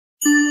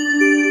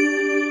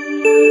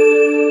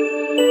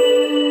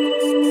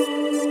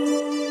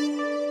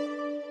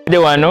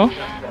wano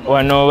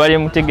bali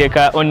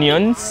mutegeka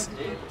onions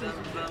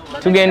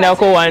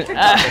tugendako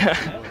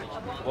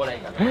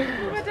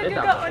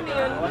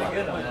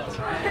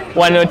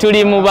wano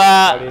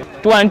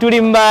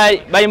tuli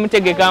bali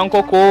mutegeka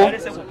nkoko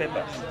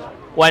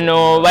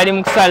wano bali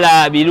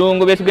mukusala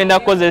birungo byetugenda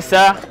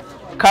kukozesa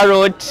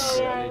carrot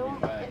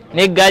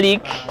ne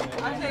garlic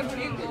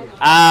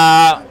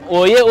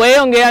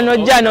weyongera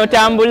nojja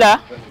n'otambula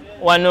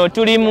wano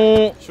tuli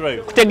mu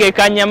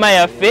kutegeka nyama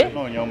yaffe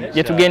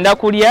gye tugenda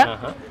kulya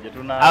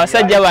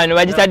abasajja bano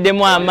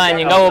bagitaddemu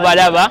amaanyi nga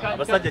bobalaba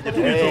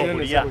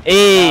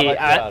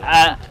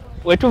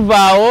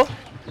wetuvaawo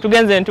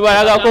tugenze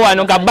ntubalagako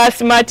wano ka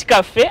basmati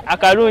kaffe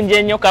akalungi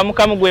ennyo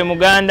kamukamu gwe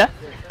muganda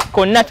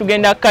konna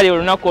tugenda kukali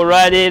olunaku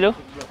olwaleero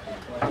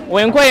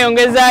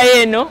wenkweyongezaayo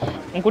eno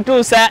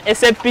nkutuusa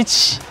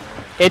esepiki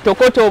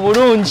etokota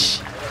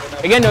obulungi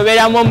egenda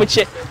obeeramu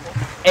omuce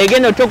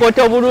egenda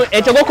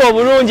etokoka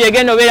obulungi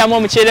egenda obeeramu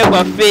omuceere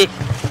gwaffe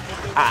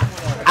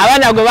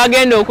abaana gwe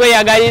bagenda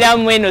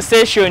okweyagaliramu eno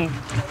session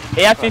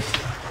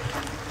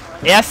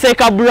eya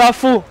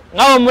sekabulafu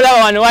nga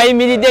omulaba wano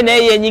wayimiridde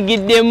naye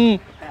yenyigiddemu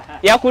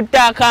yakutte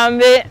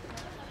akambe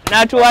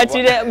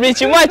n'atuwatire buli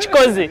kimu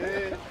akikoze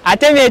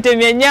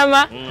atemyetemye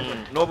ennyama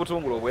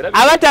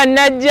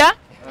abatannajja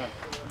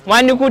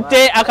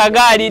mwandikutte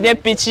akagaali ne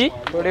piki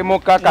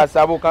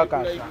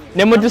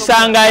ne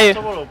mutusangayo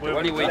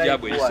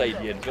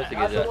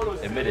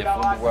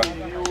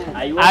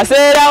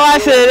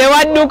aseere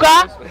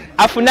wadduka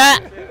afuna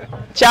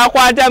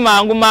kyakwata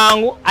mangu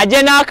mangu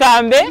ajje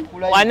n'akambe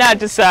wana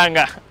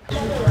atusanga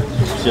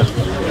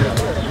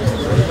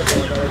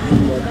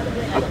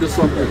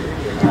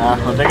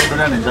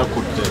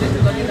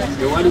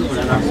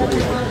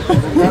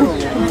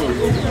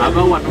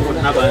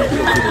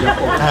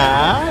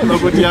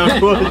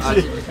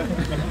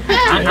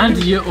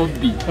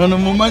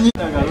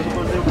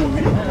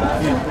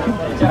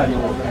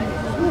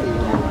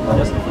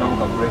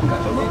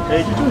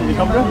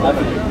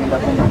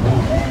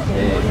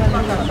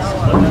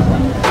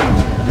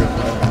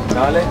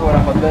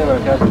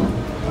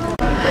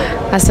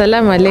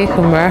Assalamu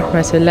alaikum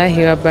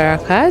warahmatullahi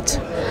wabarakatuh.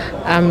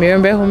 I'm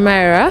Mirombe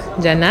Humaira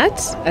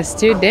Janat, a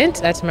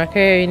student at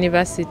Makerere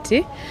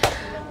University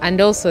and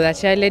also the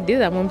chair lady,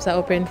 the Mumsa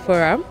Open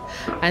Forum.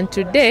 And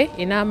today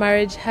in our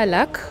marriage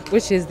halak,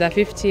 which is the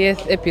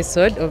 50th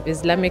episode of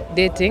Islamic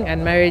dating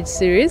and marriage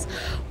series,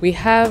 we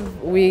are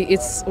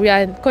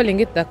calling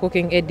it the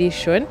cooking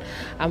edition.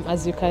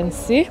 As you can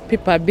see,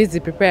 people are busy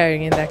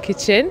preparing in the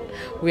kitchen.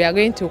 We are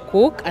going to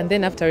cook, and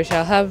then after we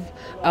shall have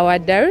our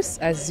dars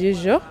as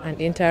usual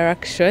and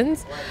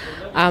interactions.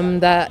 In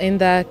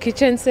the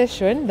kitchen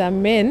session, the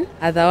men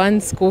are the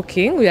ones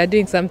cooking. We are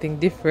doing something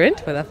different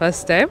for the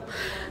first time.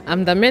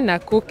 The men are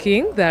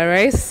cooking the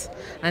rice,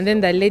 and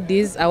then the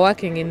ladies are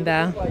working in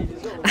the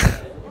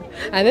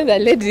and then the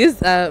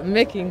ladies are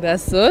making the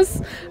sauce,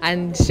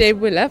 and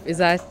Shaybulaf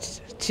is our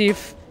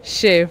chief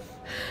chef.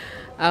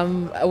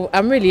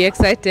 I'm really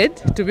excited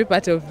to be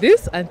part of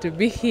this and to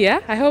be here.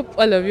 I hope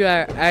all of you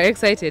are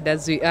excited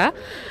as we are.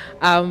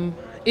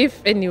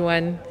 If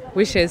anyone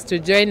wishes to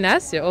join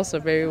us, you're also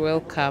very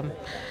welcome.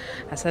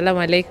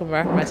 Assalamu alaikum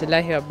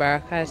warahmatullahi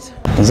wabarakatuh.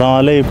 Assalamu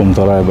alaikum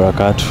warahmatullahi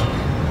wabarakatuh.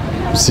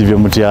 Sivyo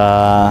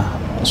mutya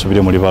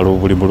subire muri balu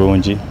buli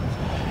bulungi.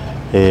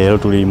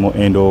 Tuli mu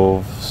end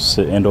of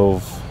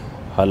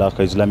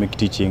halakha Islamic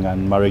teaching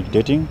and marriage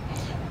dating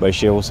by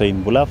Sheikh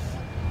Hussein Bulaf,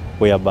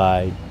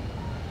 whereby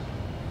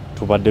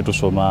tubadde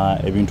tusoma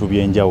ebintu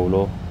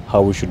byenjawulo,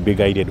 how we should be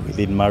guided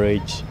within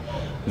marriage,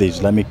 the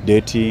Islamic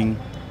dating,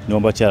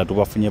 nomba kyala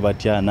tubafunye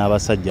batya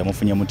n'abasajja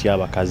mufunye mutya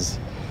abakazi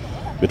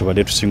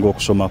betubadde tusinga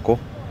okusomako,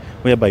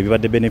 whereby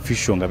bibadde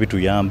beneficial nga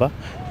bituyamba.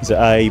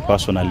 I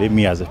personally,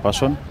 me as a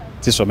person,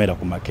 sisomera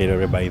ku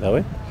Makerere by the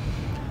way,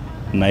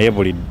 naye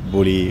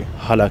buli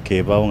halaka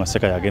ebaawo nga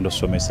seka yagenda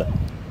osomesa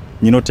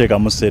nyina oteeka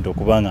museeto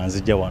kubanga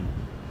nzijja wano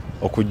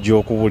okujja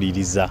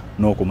okubuliriza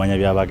n'okumanya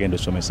byabagenda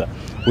osomesa,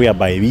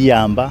 whereby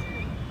biyamba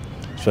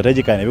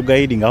strategically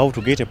ebigaiding how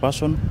to get a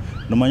person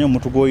nomanya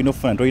omuntu gw'olina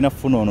okufuna tolina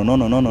kufuna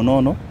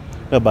ono,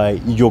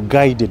 whereby you're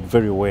guided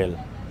very well.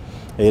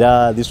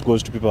 Era this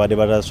goes to people badde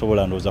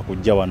batasobola ndowooza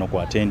kujja wano ku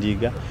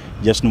attendiga,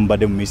 just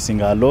numbadde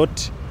missing a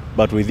lot,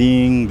 but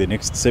within the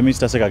next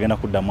semester seka agenda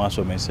kuddamu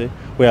asomese,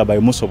 whereby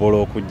musobola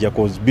okujja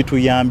cause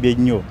bituyambye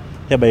nnyo.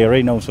 Whereby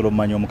right now usobola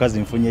omanya omukazi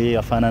nfunye ye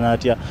afaanana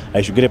atya,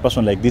 I should get a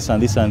person like this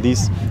and this and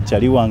this,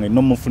 kyali wange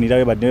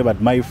nomufunira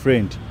but my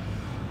friend,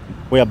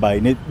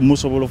 whereby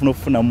musobola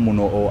okufunamu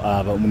muno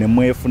ne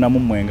mwefunamu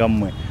mwenga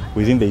mmwe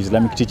within the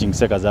Islamic teaching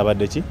seka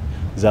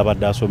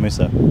zabadde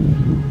asomesa,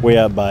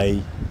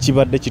 whereby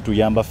kibadde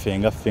kituyamba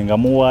fenga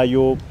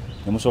muwaayo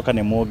ne musooka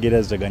ne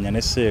mwogerezeganya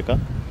ne seeka,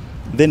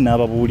 then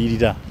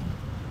n'ababuulirira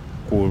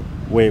ku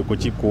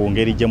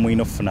ngeri gye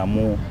mulina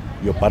okufunamu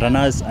your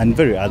partners and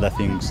very other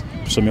things.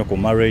 Tusomye ku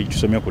marriage,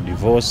 tusomye ku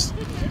divorce,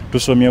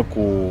 tusomye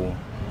ku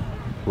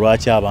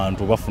lwaki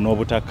abantu bafuna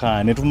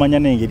obutaka, ne tumanya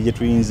n'engeri gye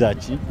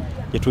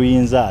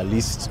tuyinza at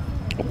least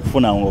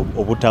okufuna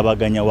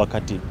obutabaganya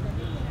wakati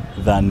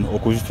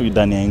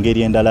than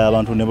engeri endala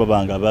abantu ne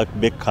babanga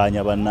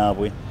bekkanya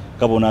bannaabwe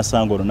kabona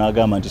asanga ono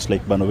n'agamba nti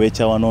like bano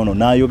beekyawanono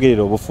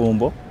n'ayogerera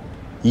obufumbo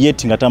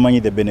yet nga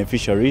tamanyi the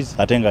beneficiaries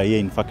ate nga ye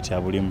in fact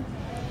abulimu.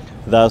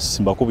 Thus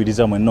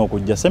mbakubiriza mwenna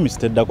okujja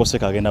semester eddako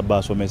seka agenda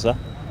basomesa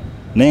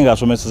naye nga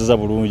asomeseza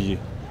bulungi.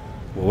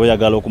 Bw'oba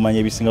oyagala okumanya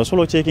ebisinga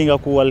osobola checkinga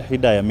ku Al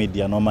Hidayah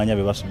Media n'omanya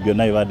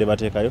byonna bye badde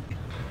bateekayo.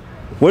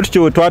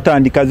 Wetutyo we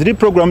twatandika ziri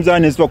program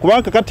zaanezibwa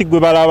kubanga kati gwe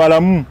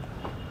balabalamu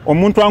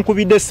omuntu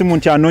ankubidde essimu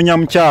nti anoonya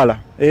mukyala.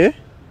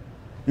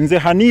 Nze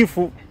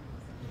Hanifu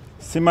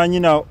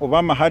simanyina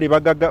oba mahali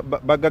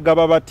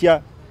bagagaba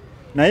batya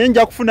naye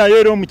nja kufunayo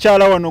era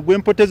omukyala wano gwe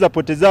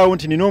mpotezaawo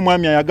nti nina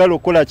omwami ayagala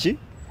okukola ki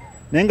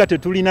naye nga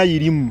tetulina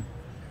yirimu.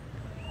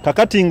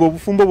 Kakati nga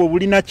obufumbo bwe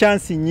bulina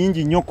chansi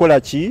nyingi nnyo kola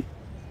ki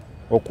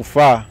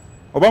okufa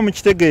oba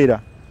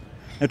mukitegeera.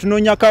 Ne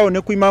tunoonyako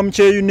ne ku Imam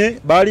Kyeyune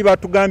baali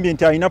batugambye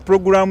nti alina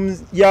programu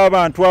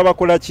y'abantu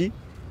abakola ki.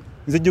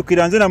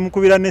 Nzijjukira nze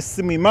namukubira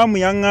n'essimu Imam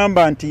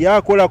yaŋŋamba nti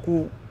yakola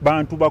ku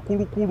bantu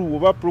bakulukulu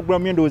oba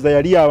programu endowooza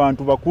yali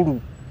abantu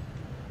bakulu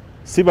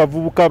si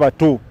bavubuka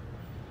bato.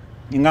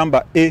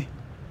 Ngamba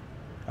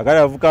agala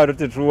abavubuka bato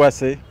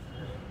tetuwase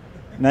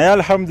naye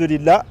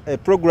alhamdulillah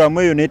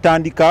programu eyo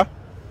netandika.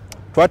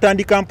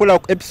 Twatandika mpola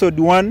ku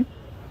episode 1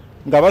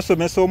 nga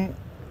basomesa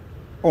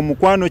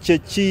omukwano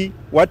kyeki,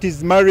 what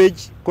is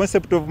marriage,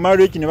 concept of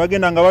marriage, ne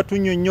bagenda nga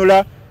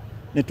batunnyonnyola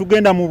ne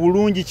tugenda mu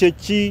bulungi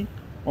kyeki,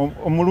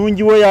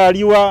 omulungi we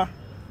yaliwa,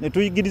 ne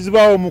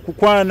tuyigirizibwawo mu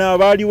kukwana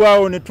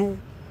abaaliwaawo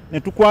ne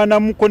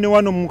tukwanamuko ne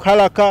wano mu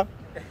halaka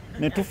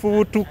ne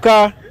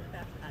tufubutuka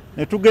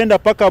ne tugenda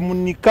paka mu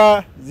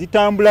nika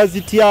zitambula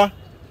zitya.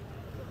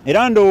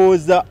 Era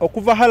ndowooza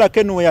okuva halaka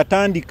eno we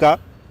yatandika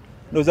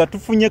ndowooza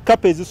tufunye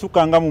kapa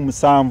ezisukanga mu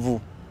 7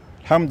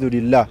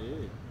 alhamdulillah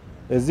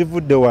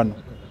ezivudde wano.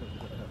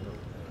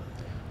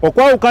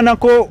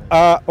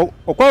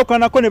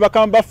 Okwawukanako ne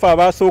bakamba baffe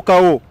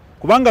abaasookawo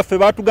kubanga ffe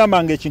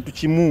baatugambanga ekintu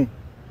kimu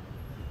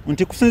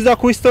nti kusinziza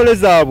ku histole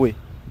zaabwe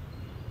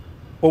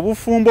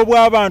obufumbo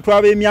bw'abantu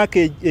ab'emyaka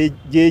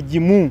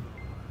gyegimu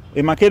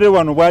Makerere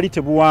wano bwali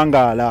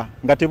tebuwangaala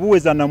nga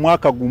tebuweza na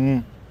mwaka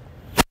gumu.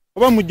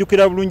 Oba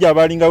mujjukira bulungi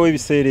abalingawo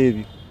ebiseera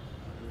ebyo.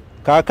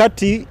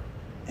 Kaakati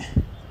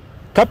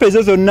kapa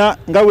ezo zonna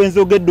nga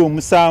wenzogedde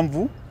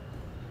 7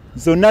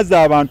 zonna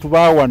z'abantu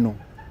baawano.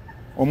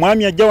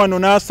 Omwami ajja wano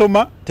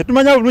n'asoma,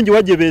 tetumanya bulungi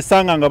wajje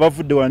beesanga nga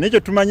bavudde wano. Ekyo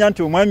tumanya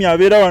nti omwami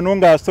abeera wano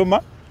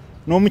ng'asoma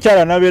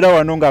n'omukyala n'abeera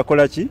wano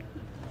ng'akola ki?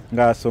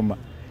 Ng'asoma.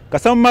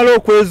 Kasa mumala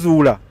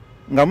okwezuula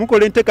nga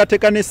mukola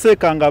enteekateeka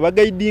n'esseeka nga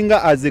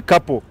abagaidinga as a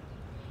couple.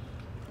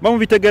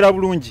 Bamubitegera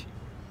bulungi.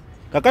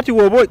 Kakati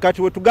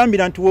kati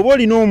wetugambira nti woba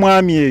olina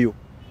omwami eyo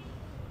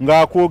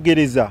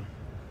ng'akwogereza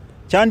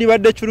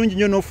kyandibadde kirungi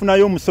nnyo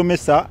n'ofunayo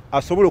omusomesa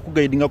asobola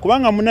okugaidinga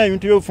kubanga munayo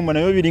ebintu by'obufumbo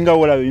nabyo biringa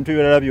olaba ebintu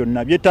ebirala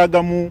byonna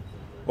byetaagamu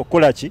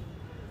okukola ki.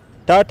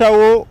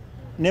 Taatawo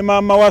ne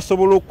maama we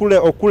asobola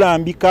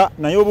okulambika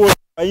naye oba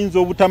ayinza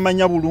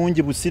obutamanya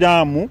bulungi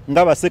busiraamu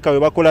nga baseka we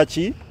bakola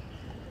ki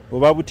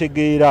oba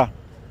butegeera.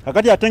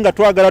 Kakati ate nga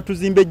twagala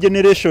tuzimbe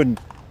generation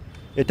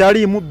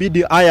etaliimu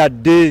bidi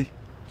ayadde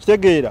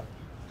kitegeera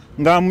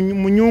nga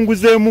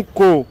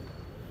munyunguzeemukko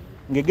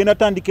ng'egenda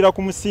tandikira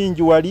ku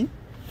musingi wali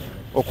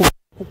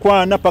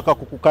okukwana paka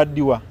ku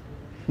kukaddiwa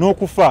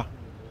n'okufa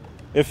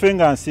effe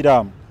nga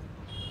nsiraamu.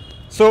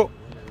 So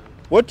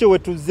wotyo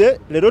wetuze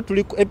leero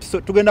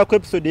tugenda ku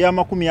episode ya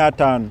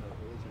 50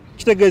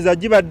 kitegeeza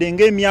gibadde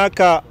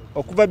ng'emyaka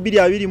okuva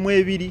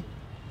 2022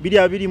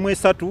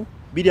 2023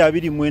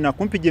 2024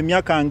 kumpi gye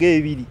emyaka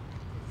ng'ebiri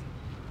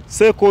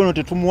seeko ono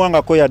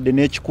tetumuwangako yadde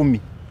n'ekikumi.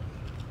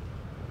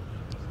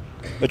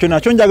 Ekyo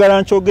nakyo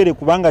njagala nkyogere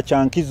kubanga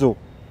kyankizo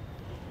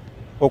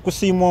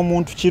okusiima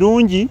omuntu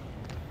kirungi.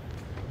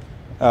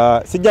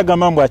 Sijja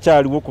gamba mbu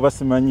akyaliwo kuba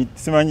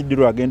simanyi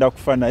ddiru agenda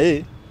kufa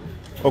naye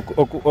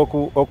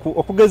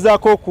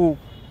okugezaako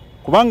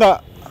kubanga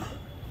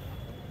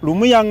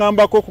lumu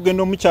yaŋŋambako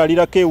okugenda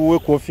omukyalirako ewuwe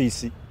ku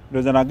ofiisi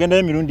ndowooza nagendayo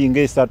emirundi nga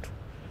 3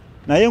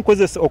 naye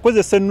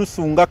okozesa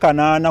ennusu nga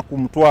 8 ku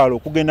mutwalo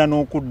okugenda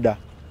n'okudda.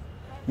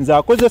 Nze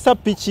akozesa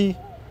piki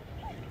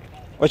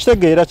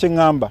okitegeera kye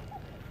ŋŋamba.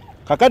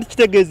 Kakati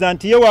kitegeeza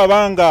nti ye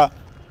wabanga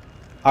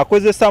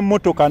akozesa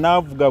mmotoka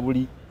n'avuga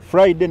buli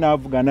Friday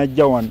n'avuga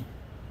n'ajja wano.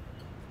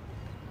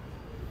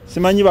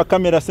 Simanyi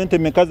bakamera sente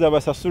meka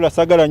zabasasula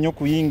sagala nnyo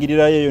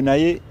kuyingirirayo eyo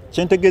naye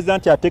kyentegeeza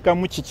nti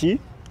ateekamu kiki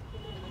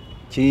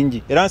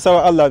kingi era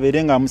nsaba Allah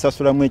abeere nga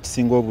amusasulamu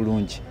ekisinga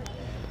obulungi.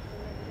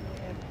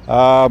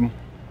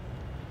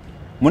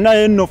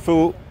 Munaye nno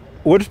ffe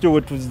wetutyo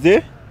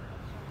wetuzze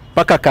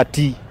paka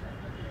kati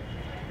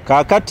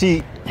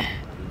kaakati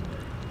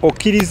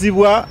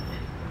okkirizibwa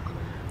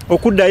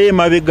okuddayo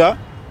emabega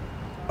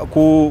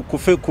ku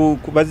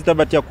bazita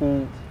batya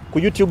ku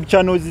YouTube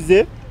channels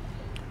ze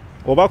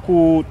oba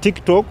ku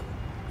TikTok.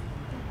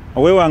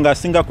 Owewanga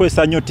asinga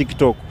kwesa nnyo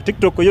TikTok.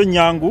 TikTok yo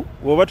nyangu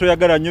oba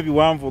toyagala nnyo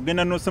biwanvu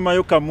ogenda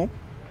n'osemayo kamu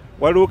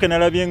waliwo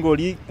kenalabye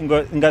ng'oli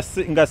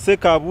nga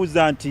seeka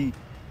abuuza nti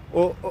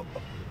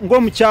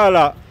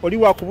ng'omukyala oli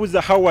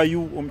wakubuuza how are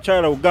you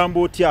omukyala ogamba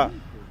otya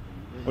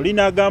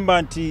olina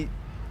agamba nti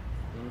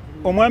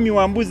omwami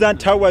wambuuza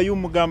nti how are you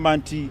mugamba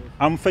nti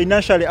I'm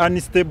financially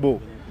unstable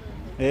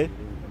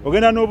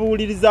ogenda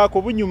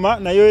n'obuwulirizaako bunyuma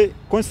naye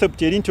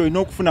concept eri nti olina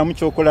okufunamu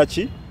kyokola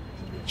ki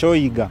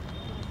kyoyiga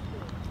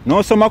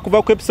n'osoma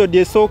kuva ku episode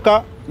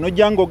esooka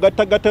nojja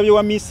ng'ogattagatta bye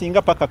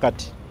wamiisinga paka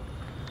kati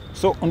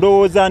so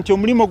ndowooza nti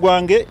omulimu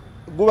gwange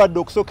gubadde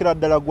okusookera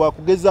ddala gwa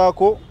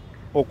kugezaako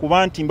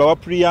okuba nti mbawa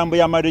priyambo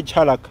ya marriage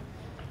halaka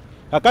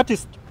kakati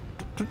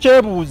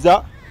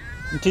tukyebuuza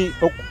nti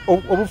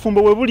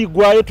obufumbo bwe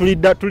buligwayo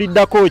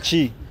tuliddako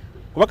ki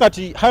kuba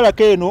kati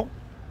halaka eno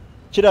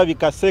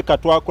kirabika seeka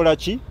twakola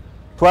ki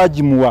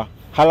twagimuwa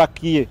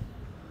halakiye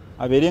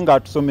abeere nga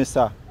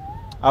atusomesa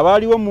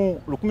abaaliwo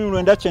mu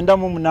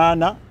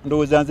 1998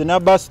 ndowooza nze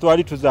n'abasi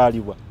twali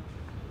tuzaalibwa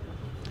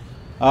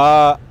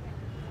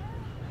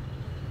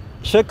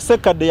Sheikh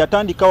Sekadde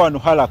yatandika wano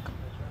halaka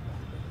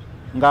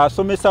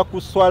ng'asomesa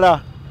ku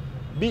swala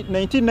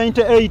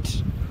 1998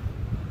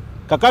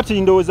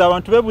 kakati ndowooza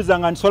abantu beebuuza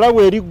nga nswala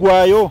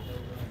bweriggwayo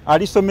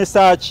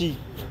alisomesa ki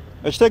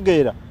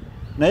ekitegeera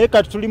naye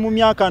kati tuli mu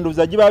myaka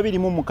ndowooza giba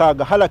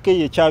 26 halaka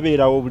eyo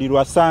ekyabeerawo buli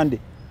lwa Sande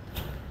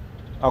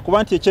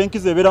akuba nti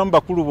ekyenkizo ebeeramu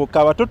bakulu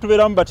bokka abato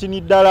tubeeramu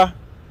batini ddala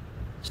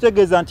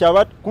kitegeeza nti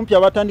kumpi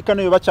abatandika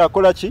nayo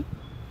bakyakola ki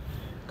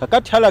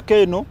kakati halaka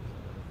eno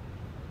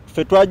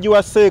ffe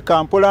twagiwa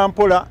seeka mpola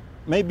mpola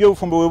maybe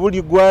obufumbo bwe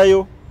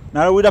buligwayo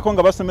nalawulirako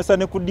nga basomesa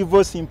ne ku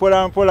divorce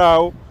mpola mpola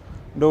awo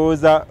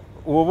ndowooza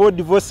oba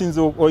divorce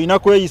nzo olina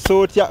kweyisa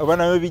otya oba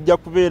nayo bijja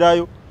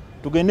kubeerayo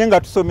tugende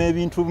nga tusoma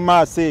ebintu mu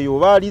maaso eyo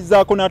oba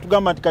alizaako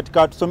n'atugamba nti kati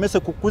katusomese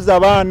kukuza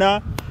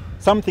abaana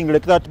something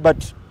like that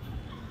but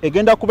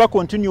egenda kuba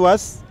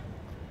continuous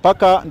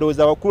paka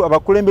ndowooza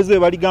abakulembeze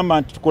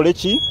baligamba nti tukole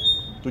ki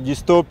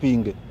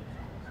tugistoping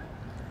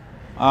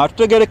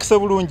tutegerekese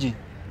bulungi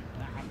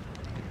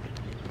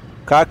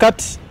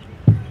kakati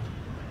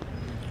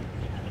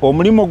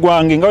omulimu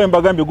gwange nga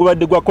wembagambye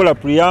gubadde gwakola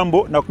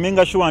priyambo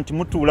nakumenga sure nti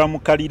mutuula mu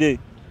kalire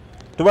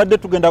tubadde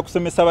tugenda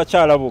kusomesa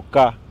abakyala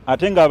bokka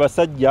ate nga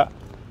abasajja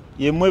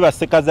yemmwe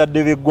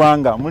basekazadde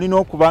b'eggwanga mulina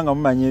okuba nga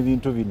mumanya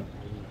ebintu bino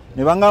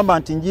ne bangamba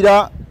nti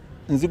njira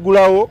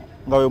nzigulawo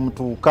nga we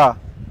mutuuka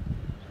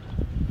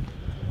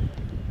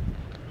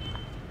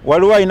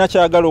waliwo alina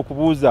kyagala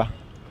okubuuza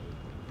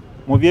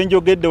mu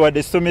byenjogedde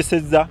wadde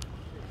somesezza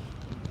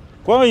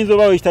kuba oyinza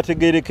oba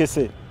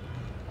wekitategeerekese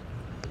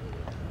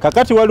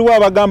kakati waliwo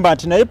abagamba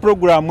nti naye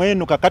programu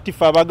eno kakati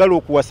fe abagala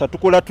okuwasa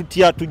tukola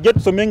tutya tujje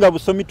tusomenga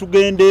busomi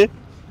tugende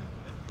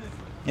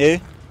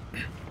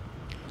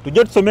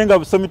tujje tusomenga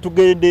busomi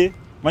tugende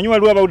manyi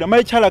waliwo abawulira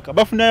mayi kyalaka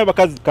bafunayo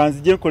abakazi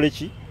kanzije nkole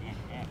ki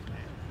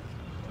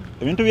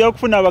ebintu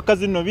byakufuna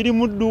abakazi nno biri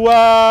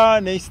mudduwa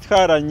ne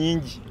istikhara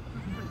nyingi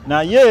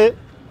naye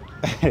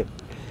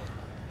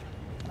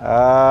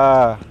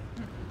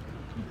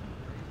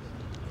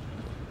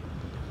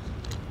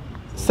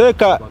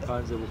seeka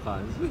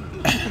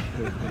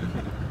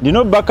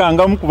ndino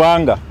bakangamu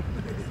kubanga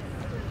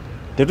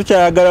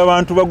tetukyayagala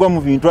abantu bagwa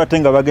mu bintu ate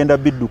nga bagenda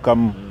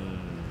biddukamu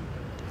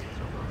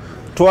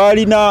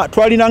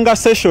twalina nga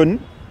session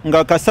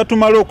nga kasatu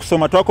malo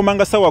okusoma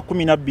twakomanga sawa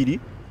 12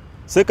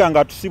 seeka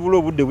nga tusibula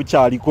obudde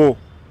bukyaliko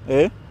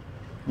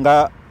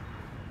nga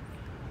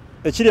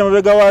ekiri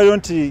emabega waayo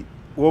nti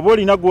woba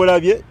olina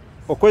gwolabye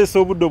okozesa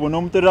obudde obwo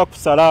n'omuterera ku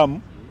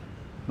salaamu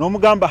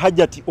n'omugamba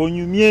hajjati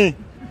onyumye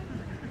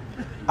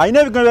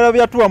alina ebigambo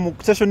byatuwa mu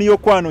session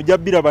y'okwano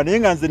jabbiraba naye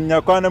nga nze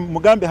nyakwana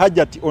mugambe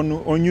hajjati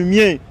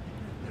onyumye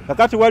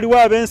kakati waliwo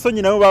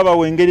ab'ensonyi nabo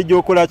babawa engeri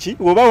gy'okola ki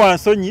woba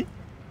wansonyi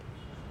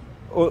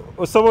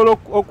osobola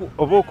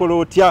oba okola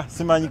otya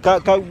simanyi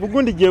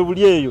bugundi gye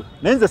buli eyo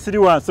naye nze siri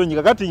wansonyi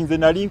kakati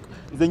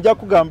nze nja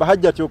kugamba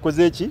hajjati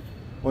okoze ki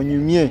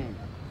onyumye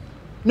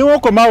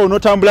niwokomaawo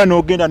n'otambula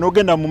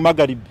n'ogenda mu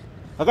magaribi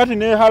kakati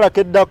ne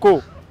halaka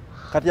eddako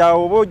kati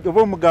awo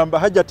oba omugamba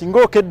hajjati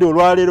ng'okedde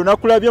olwaleero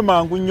nakulabye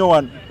mangu nnyo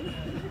wano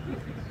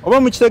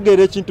oba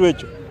mukitegeera ekintu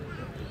ekyo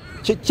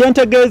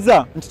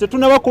kyentegeeza nti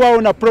tetunaba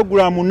kubaawo na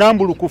programu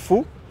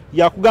nambulukufu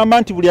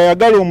yakugamba nti buli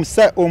ayagala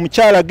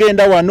omukyala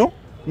genda wano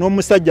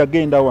n'omusajja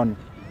genda wano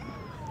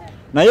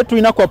naye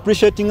tulina ku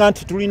appreciatinga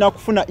nti tulina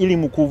kufuna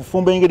ilimu ku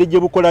bufumbo engeri gye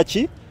bukola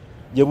ki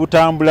gye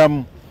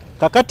butambulamu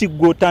kakati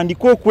gwe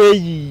otandika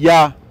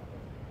okweyiiya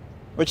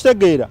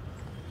okitegeera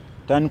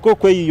tandika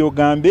okweyiiya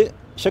ogambe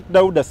Sheikh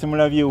Dauda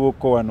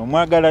simulabyewooko wano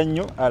mwagala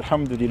nnyo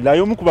alhamdulillah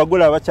y'omu ku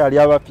bagole abakyali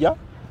abapya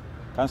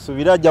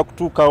kansuubira ajja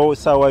kutuukawo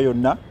saawa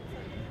yonna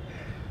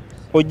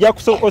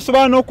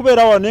osobola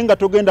n'okubeera wano nga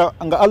togenda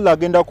nga Allah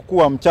agenda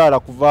kukuwa mukyala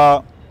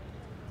kuva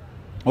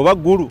oba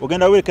ggulu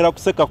ogenda werekera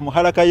kuseka ku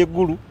muhalaka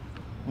y'eggulu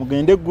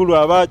mugende eggulu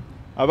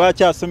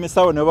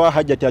abakyasomesawo ne bawa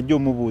hajjati ajja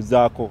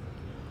omubuuzaako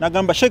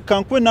nagamba Sheikh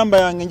kankuwe namba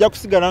yange nja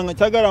kusigala nga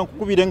kyagala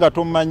nkukubire nga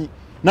tomanyi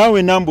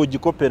naawe namba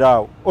ogikopera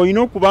awo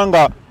olina okuba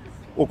nga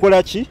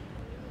okola ki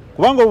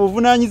kubanga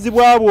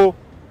obuvunaanyizibwa bwo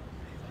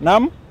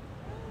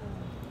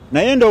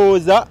naye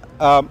ndowooza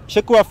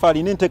Sheikh waffe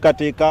alina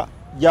enteekateeka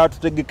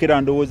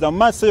gyatutegekera ndowooza mu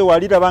maaso eyo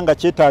waliraba nga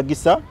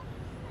kyetaagisa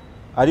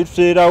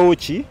alituteerawo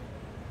ki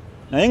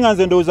naye nga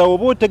nze ndowooza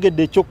oba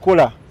otegedde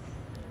ekyokukola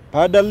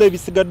padalla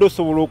ebisigadde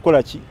osobola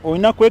okukola ki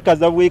olina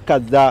kwekaza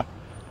bwekaza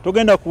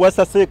togenda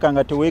kuwasa seeka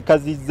nga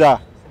teweekazizza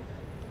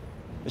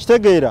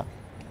kitegeera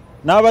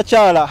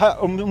n'abakyala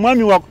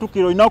omwami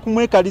wakutukira olina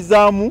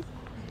okumwekalizaamu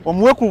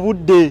omuwe ku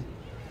budde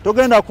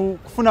togenda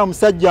kufuna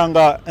musajja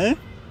nga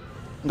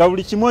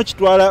buli kimu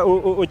okitwala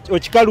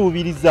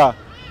okikaluubiriza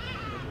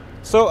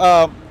so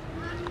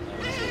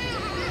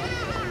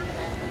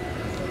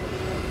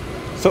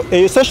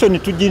eyo session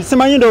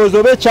simanyi ndowooza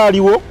oba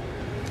ekyaliwo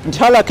nti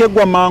halaka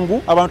eggwa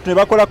mangu abantu ne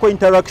bakolako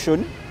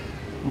interaction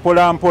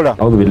mpola mpola.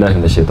 أعوذ بالله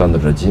من الشيطان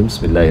الرجيم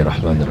بسم الله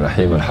الرحمن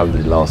الرحيم الحمد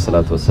لله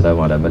والصلاة والسلام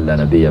على من لا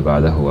نبي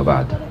بعده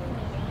وبعد.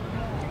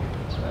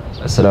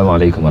 السلام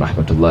عليكم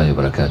ورحمة الله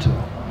وبركاته.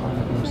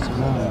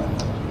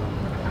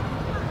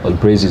 All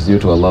praise is due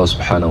to Allah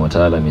subhanahu wa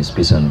ta'ala, and His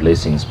peace and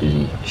blessings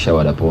be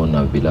showered upon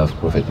our beloved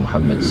Prophet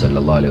Muhammad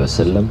sallallahu alaihi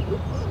wasallam,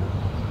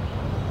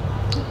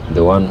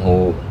 the one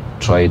who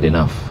tried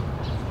enough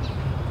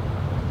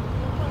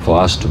for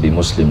us to be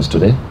Muslims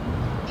today.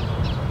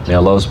 May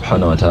Allah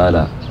subhanahu wa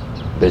ta'ala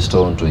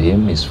bestow unto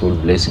him his full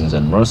blessings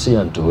and mercy,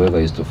 and to whoever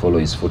is to follow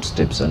his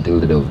footsteps until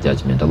the day of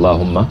judgment.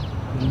 Allahumma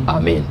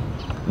Ameen.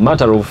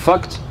 Matter of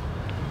fact,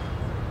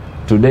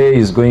 today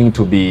is going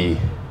to be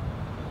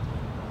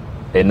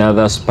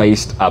another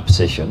spiced up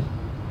session.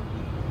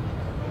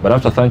 But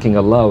after thanking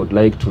Allah, I would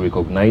like to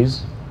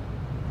recognize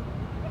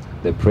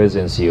the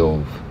presence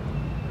of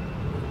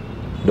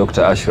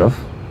Dr. Ashraf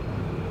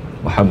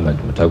Muhammad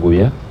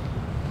Mutaguya.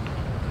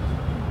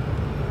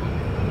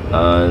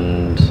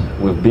 And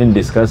we've been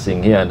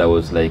discussing here, and I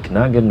was like,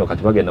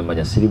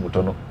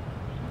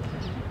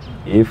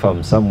 if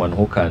I'm someone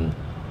who can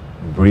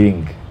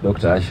bring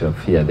Dr.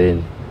 Ashraf here,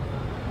 then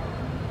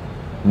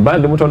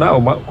mbandi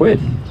mutono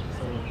kweli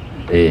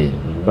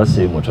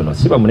basi mutono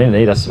siba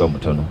munene ila siba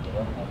mutono.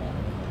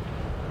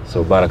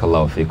 So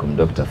barakallahu fikum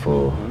doctor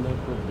for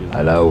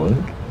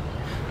allowing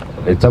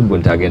etabu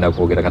ntagenda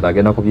kwogera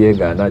katagenda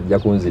kubyegana ajja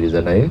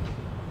kunziriza naye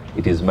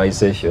it is my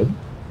session.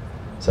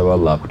 So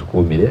Allah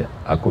kutukumire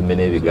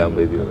akumene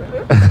ebigambo ebyo.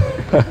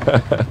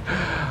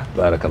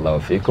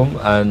 Barakallahu fikum.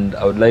 And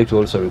I would like to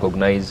also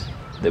recognize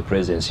the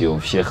presence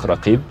of Sheikh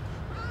Raqib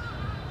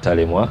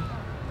Talimwa,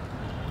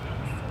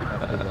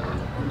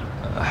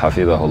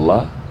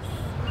 Hafidhahullah.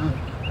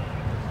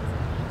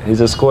 He's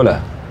a scholar,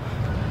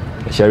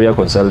 a Sharia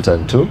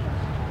consultant too,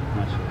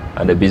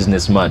 and a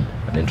businessman,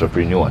 an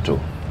entrepreneur too.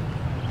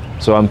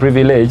 So I'm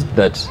privileged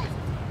that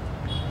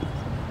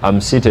I'm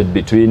seated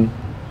between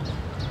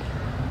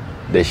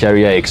the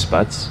Sharia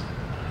experts,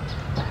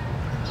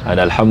 and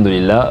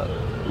alhamdulillah,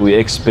 we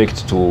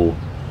expect to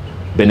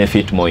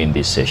benefit more in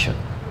this session.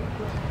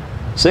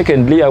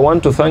 Secondly, I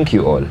want to thank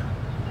you all.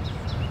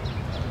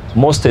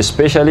 Most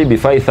especially,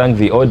 before I thank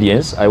the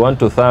audience, I want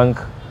to thank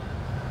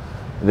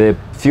the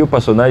few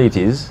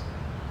personalities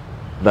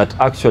that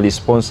actually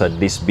sponsored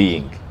this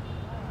being.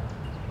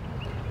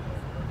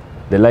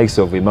 The likes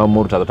of Imam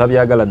Murtada.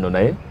 Tabyagala nno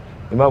naye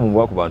Imam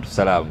mwaku bantu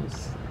salamu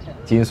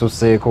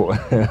kinsusseeko.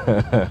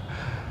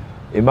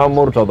 Imam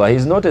Murtada,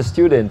 he's not a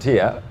student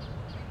here.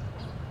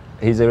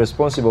 He's a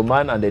responsible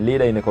man and a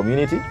leader in the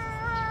community,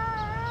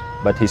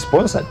 but he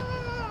sponsored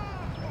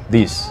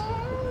this.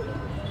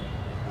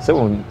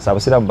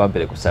 Sabasiramu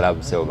bampere ku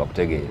salamu sebo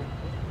bakutegeere.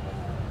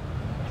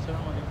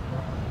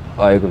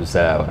 Waalaikum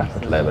salam wa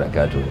rahmatullahi wa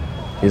barakatuh.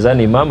 He's an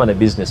imam and a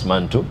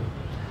businessman too,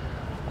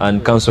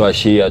 and Councillor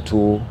Shia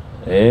too.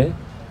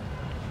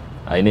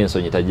 Aine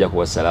ensonyi tajja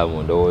kuwa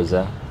salamu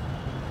ndowooza,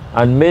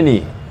 and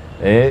many.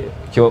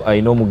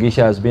 I know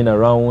Mugisha has been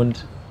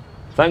around.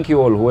 Thank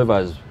you all, whoever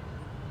has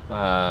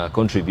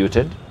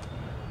contributed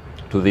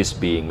to this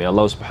being. May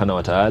Allah subhanahu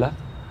wa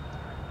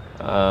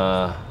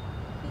ta'ala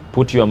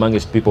put you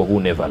amongst people who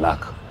never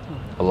lack.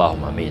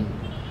 Allahumma ameen.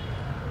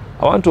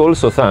 I want to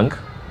also thank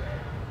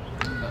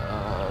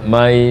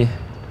my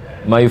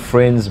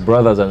friends,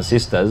 brothers and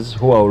sisters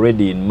who are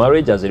already in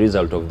marriage as a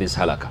result of this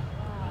halakha.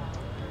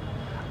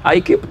 I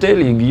keep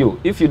telling you,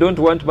 if you don't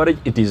want marriage,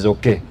 it is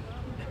okay.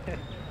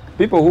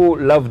 People who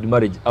loved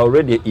marriage are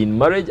already in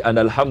marriage, and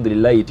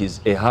alhamdulillah, it is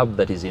a hub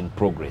that is in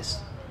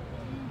progress.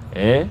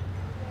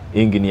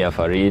 Engineer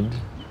Farid,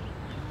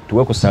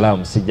 tuwe ku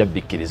salam sijja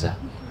bikiriza.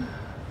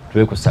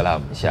 Tuwe ku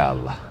salam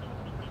inshallah.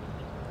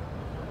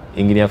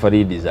 Engineer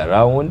Farid is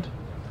around.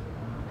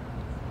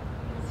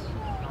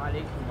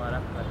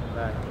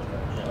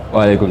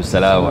 Wa alaikum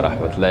salam wa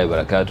rahmatullahi wa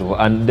barakatuh.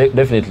 And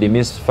definitely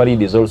Miss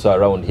Farid is also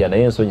around here. Na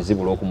yenso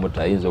nzibula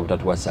okumuta yinza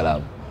okutatuwa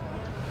salam.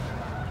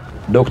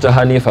 Dr.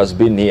 Hanif has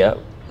been here.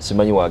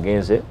 Simanyi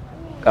wagenze.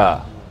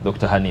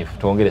 Dr. Hanif,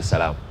 tuongere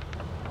salam.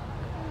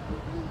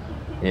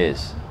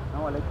 Yes.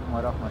 Wa alaikum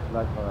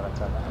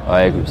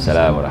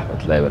salam wa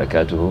rahmatullahi wa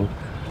barakatuh.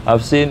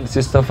 I've seen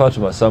Sister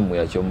Fatuma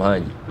somewhere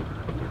Chomhanji.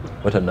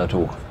 What an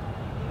natuka.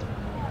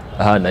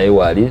 Naye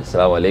wali,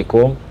 salamu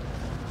alaikum.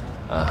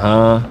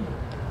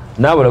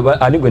 Nawe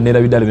ani gwe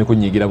nera bidala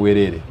mekunyigira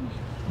bwerere.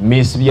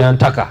 Miss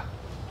Byantaka.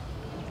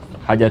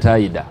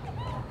 Hajataida.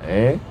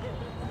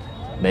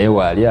 Naye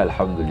wali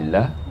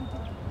alhamdulillah.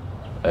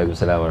 Alaykum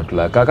salaam wa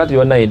rahmatullah. Kakati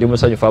yonna ndi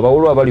musanyufu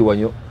abawulu abali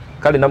wanyo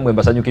kale namwe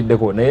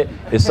mbasanyukiddeko naye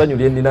essanyu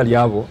lye nnina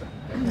lyabo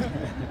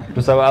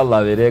tusaba Allah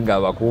abeerenga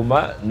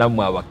abakuuma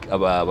nammwe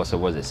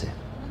abasobozese.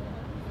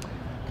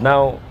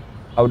 Now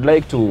I would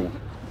like to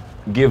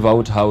give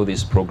out how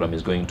this program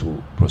is going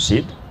to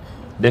proceed.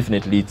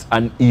 Definitely it's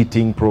an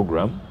eating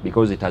program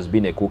because it has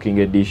been a cooking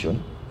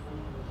edition.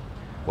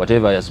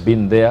 Whatever has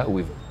been there,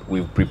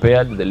 we've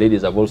prepared. The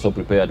ladies have also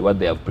prepared what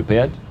they have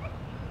prepared.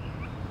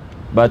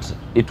 But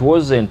it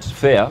wasn't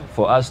fair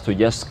for us to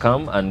just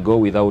come and go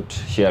without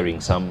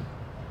sharing some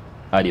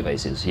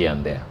advices here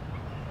and there.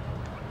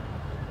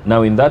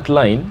 Now in that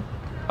line,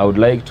 I would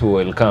like to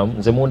welcome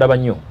Zemunda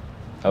Banyo.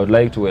 I would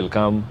like to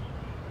welcome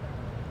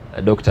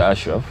Dr.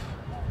 Ashraf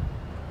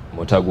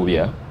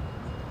Mutagubia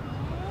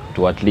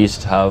to at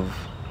least have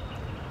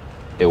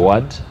a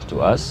word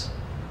to us,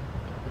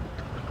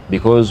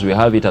 because we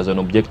have it as an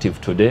objective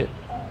today.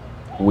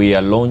 We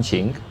are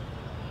launching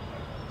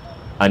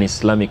an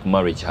Islamic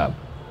marriage hub.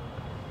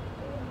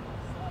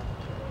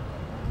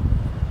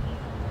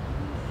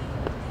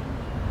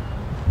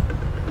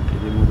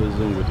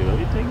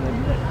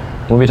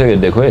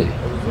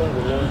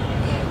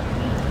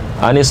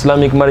 An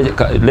Islamic marriage,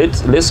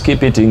 let's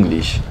keep it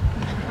English.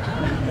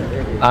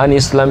 An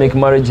Islamic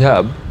marriage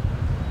hub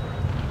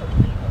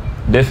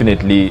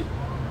definitely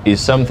is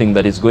something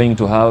that is going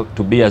to have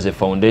to be as a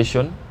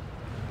foundation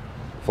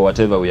for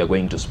whatever we are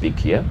going to speak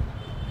here,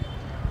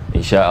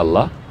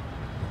 inshallah.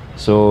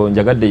 So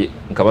njagadde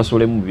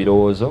nkabasulemu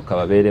birowoozo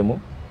kababeeremu,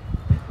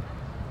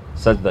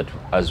 such that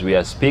as we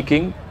are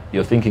speaking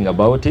you're thinking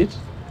about it,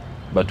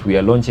 but we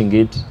are launching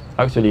it.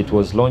 Actually it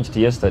was launched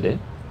yesterday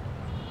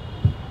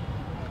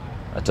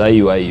at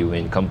IUIU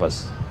in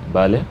campus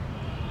Bale,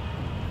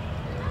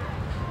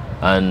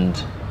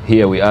 and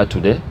here we are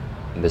today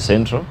in the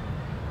central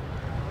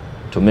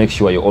to make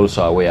sure you're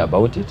also aware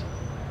about it.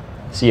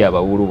 Si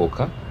abawulu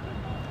bokka,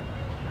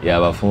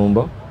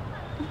 y'abafumbo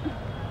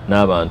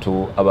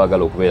n'abantu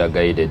abagala okubeera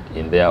guided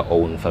in their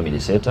own family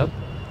setup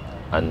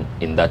and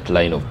in that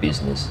line of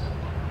business.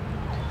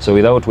 So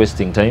without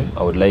wasting time,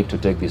 I would like to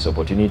take this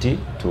opportunity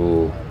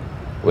to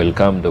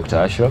welcome Dr.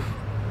 Ashraf.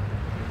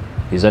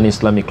 He's an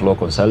Islamic law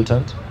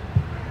consultant,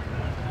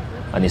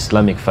 an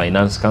Islamic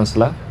finance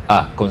counselor,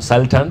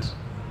 consultant,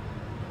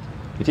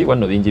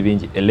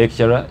 a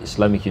lecturer,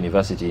 Islamic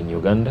University in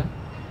Uganda,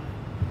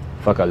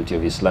 Faculty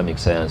of Islamic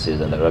Sciences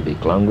and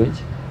Arabic Language,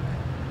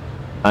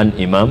 an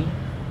Imam,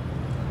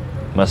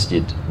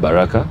 Masjid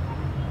Baraka,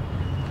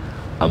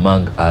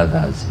 among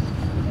others.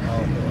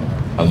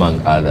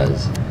 Among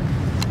others.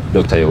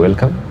 Doctor, you're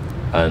welcome,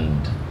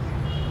 and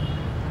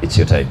it's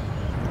your time.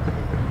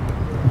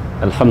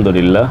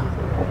 Alhamdulillah.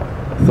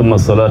 ثم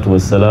الصلاة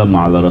والسلام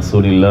على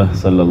رسول الله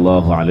صلى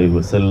الله عليه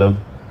وسلم.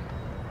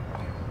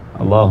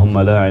 اللهم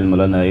لا علم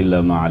لنا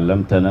إلا ما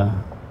علمتنا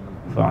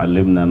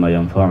فعلمنا ما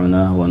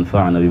ينفعنا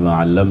وانفعنا بما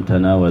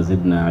علمتنا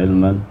وزدنا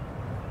علما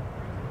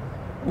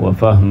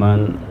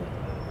وفهما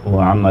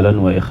وعملا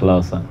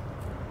وإخلاصا.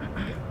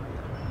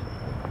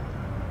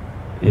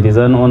 It is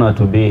an honor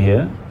to be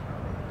here,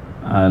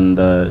 and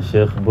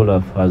Sheikh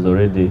Bulaf has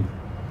already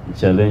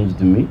challenged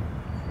me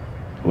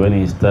when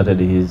he started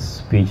his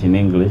speech in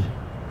English.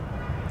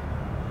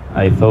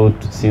 I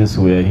thought since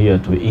we are here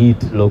to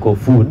eat local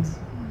foods,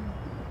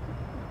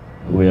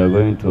 we are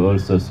going to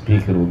also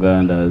speak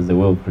Luganda as a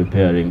way of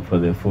preparing for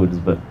the foods,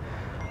 but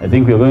I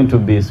think we are going to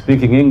be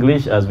speaking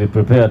English as we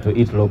prepare to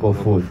eat local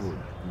foods.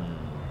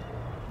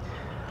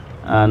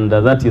 And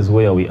that is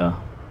where we are.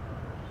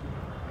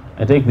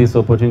 I take this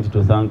opportunity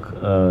to thank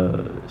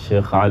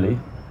Sheikh Ali,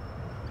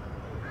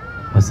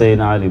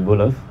 Hussein Ali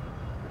Bulaf,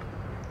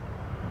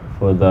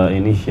 for the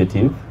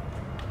initiative.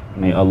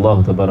 May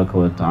Allah Tabaraka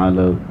wa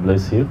Ta'ala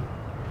bless you,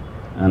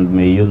 and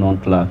may you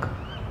not lack.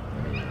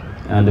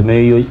 And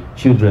may your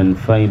children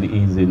find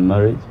ease in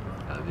marriage.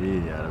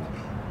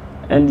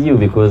 And you,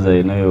 because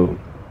I know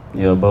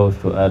you're about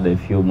to add a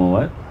few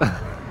more.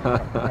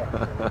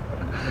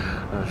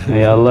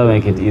 May Allah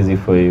make it easy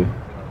for you.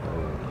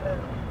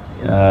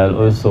 I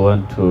also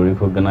want to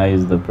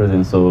recognize the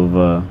presence of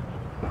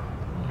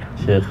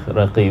Sheikh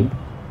Raqib.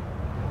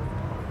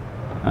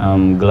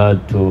 I'm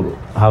glad to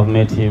have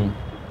met him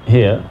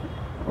here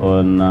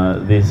on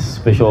this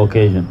special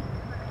occasion.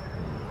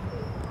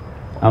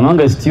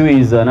 Among us too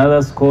is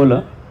another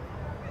scholar.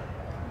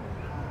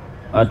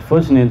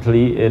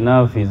 Unfortunately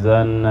enough, is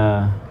an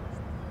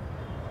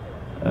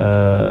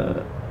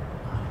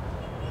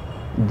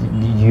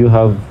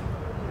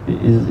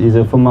is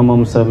a former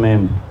Momsa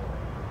member,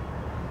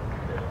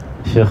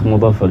 Sheikh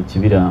Mudaffar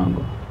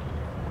Chibirango.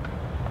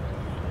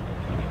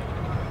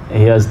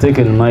 He has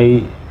taken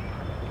my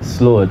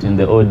slot in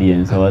the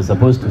audience. I was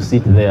supposed to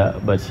sit there,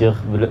 but Sheikh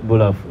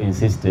Bulaf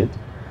insisted.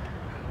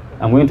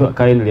 I'm going to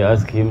kindly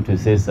ask him to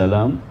say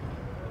salam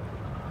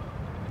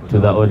to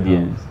the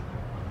audience.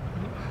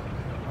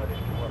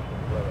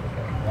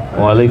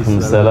 Wa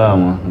alaikum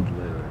salam.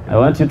 I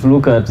want you to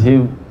look at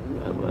him.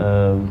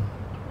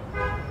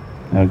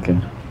 Okay.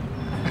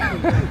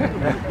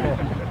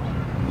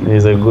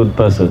 He's a good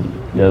person.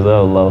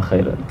 Jazakallah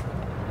khairan.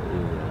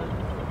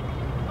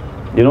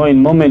 You know,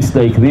 in moments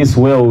like this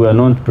where we are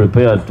not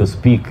prepared to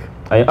speak,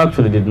 I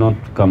actually did not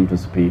come to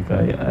speak.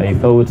 I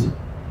thought,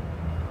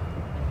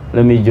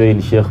 let me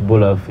join Sheikh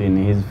Bulaf in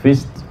his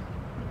feast.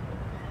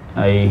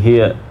 I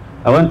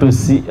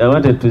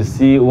wanted to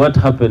see what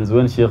happens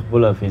when Sheikh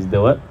Bulaf is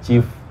the what?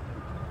 Chief.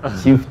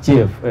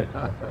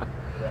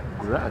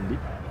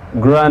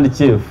 Grand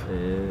chief.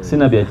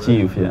 Sinabia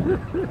chief, yeah.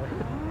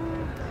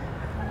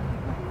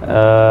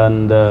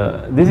 And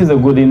this is a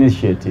good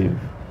initiative.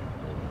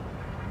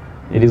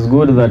 It is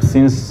good that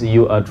since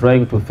you are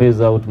trying to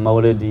phase out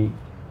Maulidi,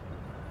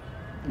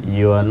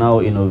 you are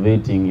now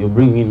innovating, you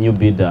bring in new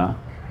bid'ah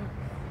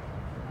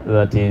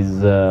that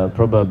is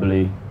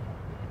probably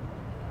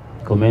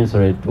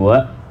commensurate to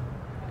what?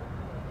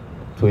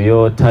 To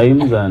your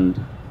times and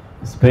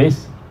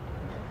space.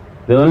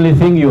 The only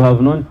thing you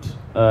have not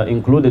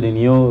included in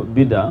your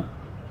bid'ah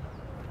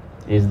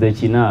is the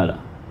chinala.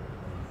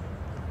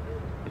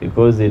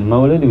 Because in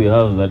Maulid we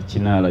have that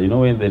chinala. You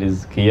know when there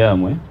is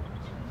qiyam,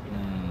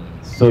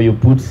 so you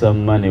put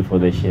some money for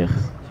the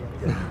sheikhs.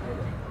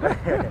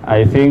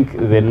 I think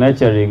the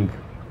nurturing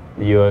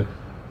your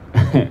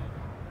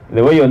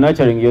the way you're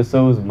nurturing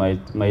yourselves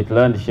might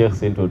land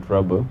sheikhs into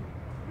trouble.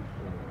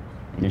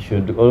 You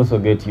should also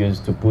get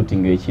used to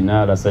putting a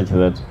chinala such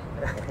that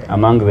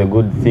among the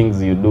good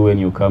things you do when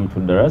you come to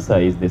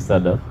Darasa is the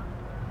sadaq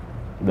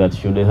that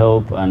should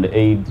help and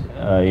aid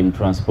in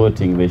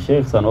transporting the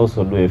sheikhs and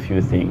also do a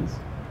few things.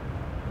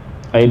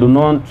 I do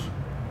not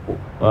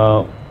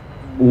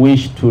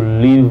wish to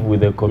live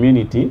with a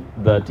community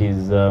that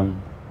is the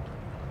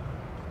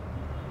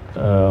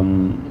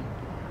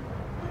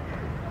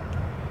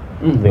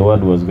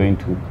word was going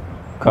to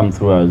come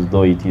through as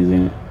though it is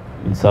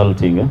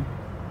insulting.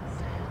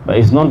 But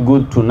it's not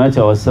good to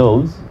nurture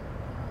ourselves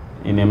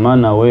in a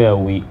manner where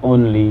we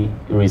only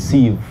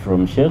receive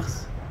from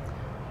sheikhs.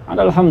 And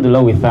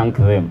alhamdulillah, we thank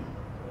them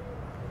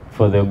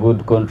for their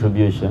good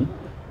contribution.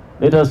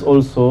 Let us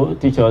also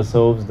teach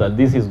ourselves that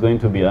this is going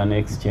to be an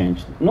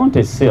exchange, not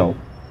a sale.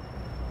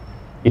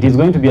 It is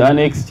going to be an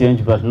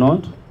exchange, but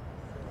not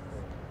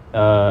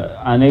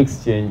an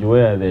exchange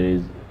where there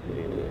is,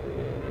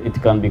 it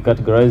can be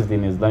categorized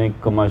in Islamic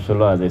commercial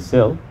law as a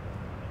sale,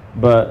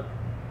 but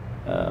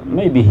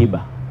maybe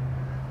hiba.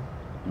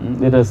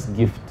 Let us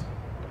gift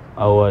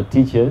our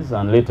teachers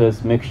and let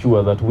us make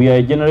sure that we are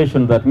a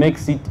generation that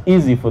makes it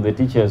easy for the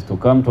teachers to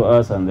come to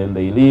us and then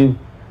they leave,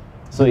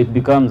 so it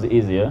becomes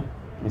easier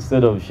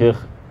instead of Sheikh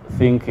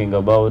thinking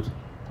about,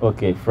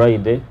 okay,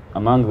 Friday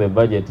among the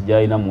budget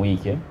jainam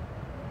week,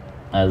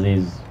 as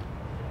he's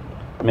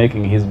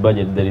making his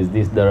budget there is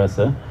this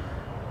darasa,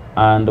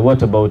 and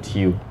what about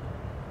you?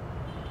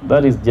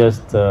 That is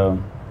just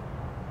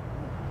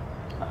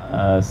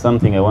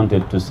something I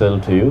wanted to sell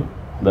to you,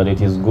 that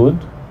it is good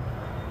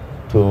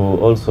to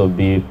also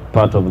be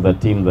part of the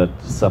team that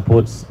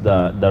supports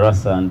the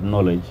darasa and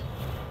knowledge.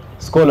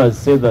 Scholars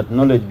say that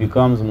knowledge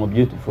becomes more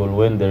beautiful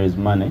when there is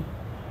money.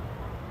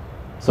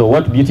 So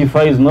what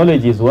beautifies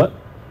knowledge is what?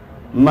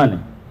 Money.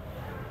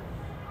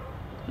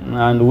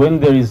 And when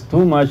there is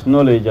too much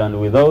knowledge and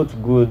without a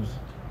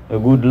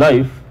good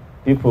life,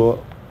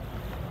 people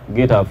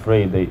get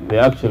afraid. They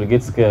actually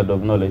get scared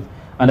of knowledge.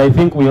 And I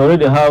think we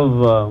already have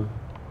a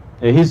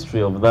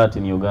history of that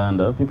in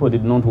Uganda. People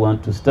did not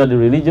want to study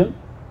religion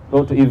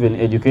or to even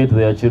educate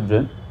their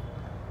children.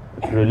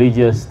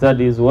 Religious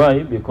studies,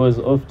 why? Because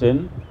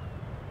often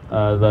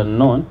than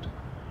not,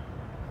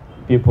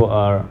 people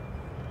are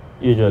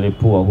usually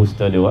poor who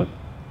study what?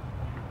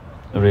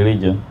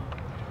 Religion.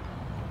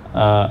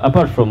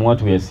 Apart from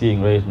what we are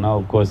seeing right now,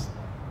 of course,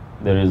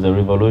 there is a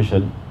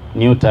revolution,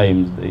 new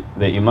times.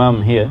 The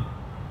imam here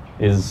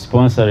is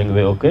sponsoring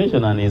the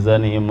occasion and is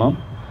an imam.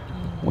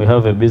 We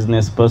have a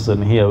business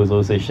person here who is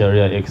also a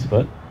Sharia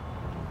expert.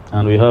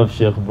 And we have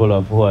Sheikh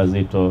Bulaf who has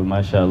it all,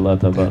 mashallah,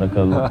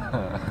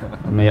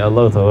 tabarakallah. May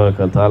Allah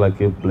tabaraka ta'ala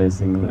keep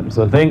blessing them.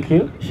 So thank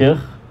you, Sheikh,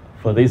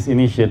 for this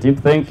initiative.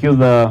 Thank you,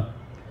 the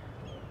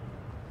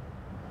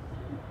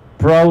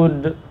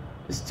proud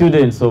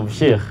students of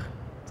Sheikh.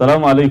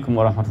 Assalamu alaikum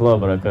wa rahmatullahi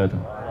wa barakatuh.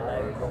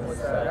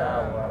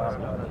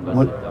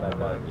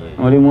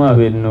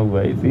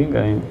 I think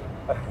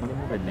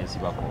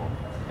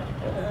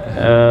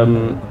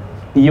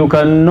you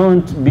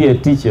cannot be a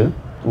teacher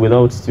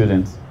without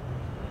students.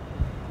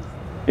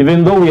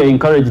 Even though we are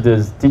encouraged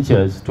as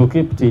teachers to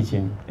keep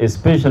teaching,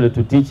 especially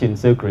to teach in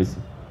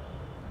secrecy.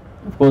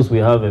 Of course, we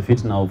have a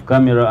fitna of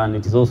camera and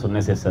it is also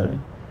necessary.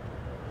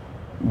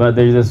 But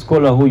there is a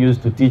scholar who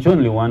used to teach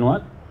only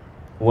one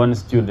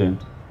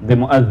student, the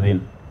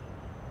mu'adhin.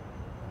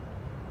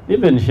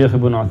 Even Sheikh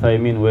Ibn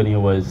Uthaymin, when he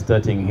was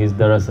starting his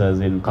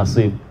darasas in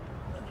Qasib.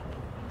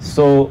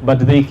 So, but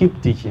they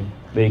keep teaching.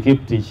 They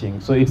keep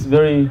teaching. So it's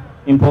very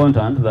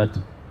important that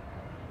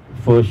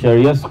for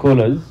Sharia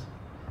scholars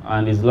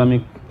and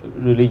Islamic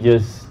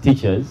religious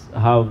teachers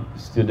have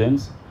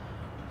students,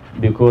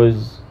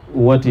 because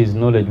what is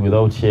knowledge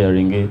without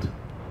sharing it?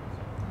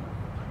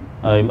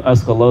 I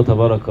ask Allah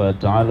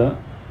Ta'ala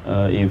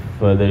if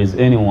there is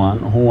anyone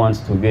who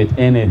wants to get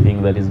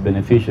anything that is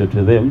beneficial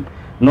to them,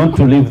 not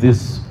to leave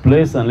this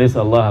place unless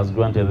Allah has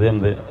granted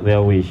them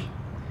their wish,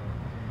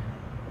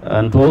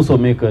 and to also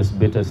make us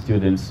better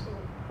students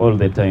all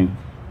the time.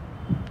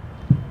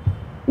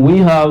 We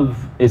have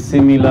a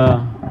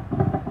similar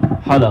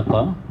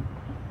halaqa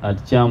at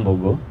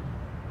Kyambogo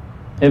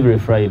every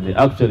Friday.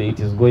 Actually, it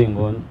is going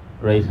on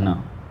right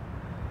now.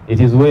 It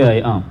is where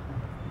I am,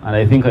 and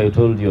I think I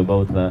told you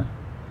about that.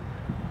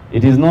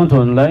 It is not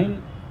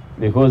online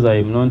because I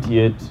am not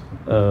yet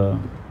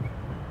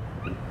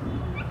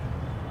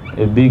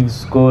a big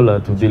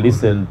scholar to be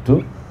listened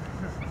to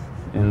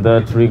in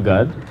that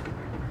regard,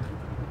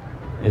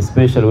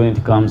 especially when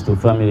it comes to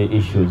family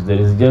issues. There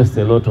is just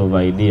a lot of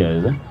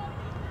ideas.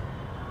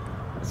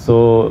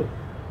 So,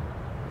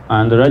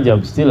 and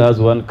Rajab still has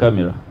one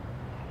camera,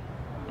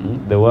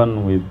 the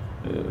one with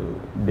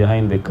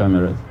behind the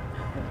cameras.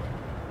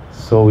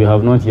 So we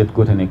have not yet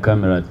gotten a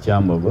camera at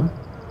Kyambogo,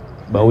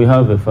 but we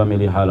have a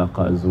family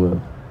halaqa as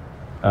well.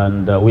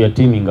 And we are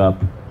teaming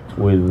up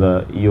with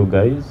you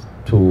guys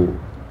to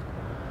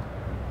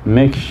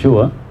make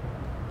sure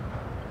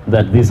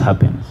that this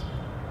happens.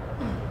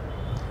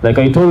 Like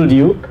I told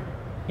you,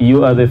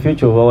 you are the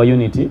future of our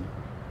unity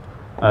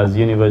as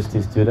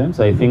university students.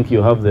 I think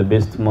you have the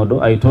best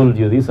model. I told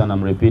you this and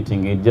I'm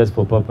repeating it just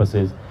for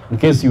purposes, in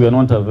case you were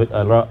not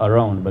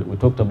around, but we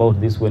talked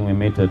about this when we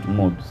met at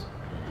MOBS.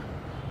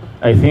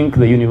 I think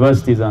the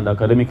universities and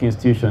academic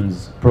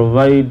institutions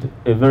provide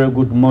a very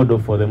good model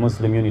for the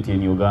Muslim unity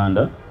in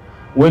Uganda.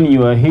 When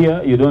you are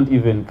here, you don't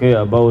even care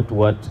about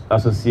what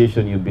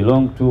association you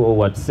belong to or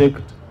what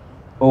sect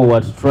or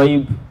what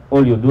tribe.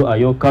 All you do are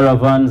your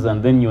caravans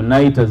and then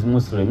unite as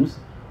Muslims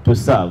to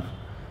serve.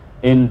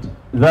 And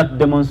that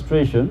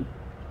demonstration,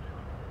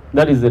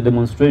 that is the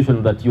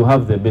demonstration that you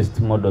have the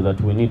best model that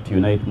we need to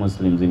unite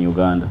Muslims in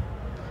Uganda.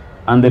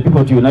 And the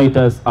people to unite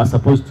us are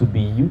supposed to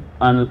be you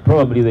and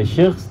probably the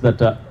sheikhs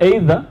that are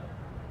either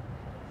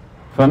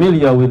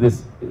familiar with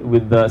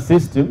the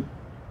system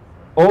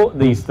or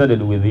they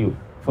studied with you.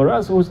 For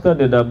us who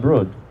studied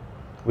abroad,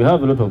 we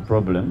have a lot of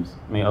problems.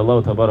 May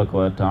Allah tabaraka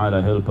wa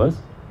ta'ala help us.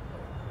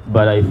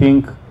 But I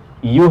think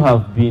you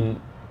have been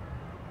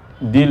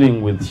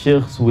dealing with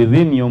sheikhs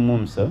within your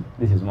mumsa.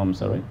 This is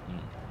mumsa, right?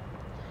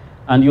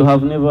 And you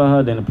have never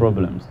had any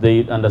problems.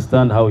 They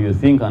understand how you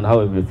think and how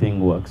everything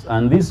works.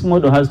 And this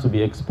model has to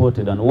be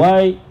exported. And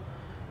why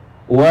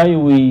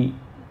we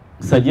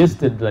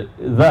suggested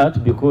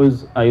that,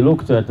 because I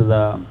looked at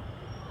the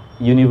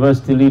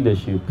university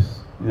leadership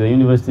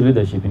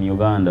in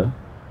Uganda,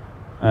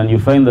 and you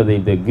find that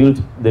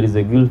there is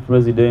a guild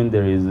president,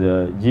 there is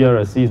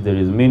GRCs, there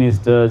is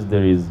ministers,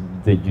 there is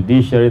the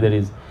judiciary,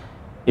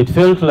 it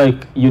felt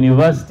like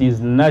universities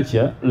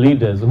nurture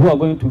leaders who are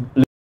going to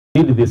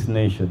lead this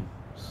nation.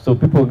 So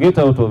people get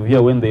out of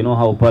here when they know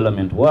how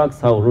parliament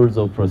works, how rules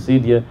of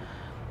procedure,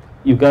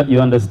 you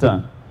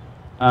understand.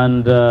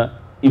 And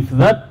if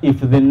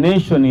the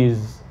nation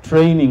is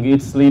training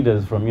its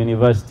leaders from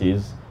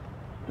universities,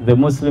 the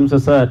Muslim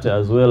society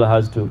as well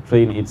has to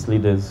train its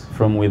leaders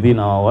from within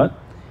our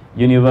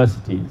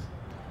universities.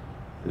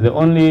 The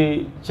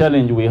only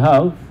challenge we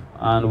have,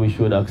 and we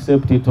should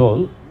accept it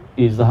all,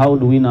 is how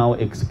do we now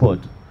export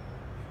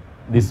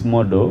this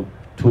model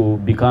to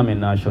become a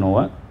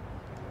national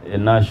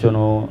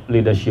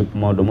leadership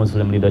model,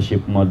 Muslim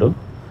leadership model.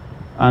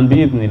 And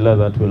bi'idhnillah,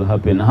 that will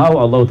happen. How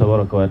Allah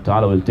tabaraka wa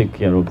ta'ala will take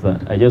care of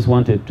that. I just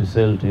wanted to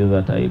sell to you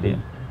that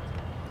idea.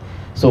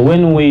 So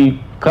when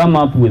we come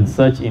up with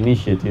such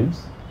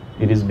initiatives,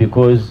 it is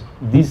because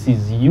this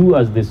is you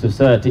as the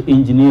society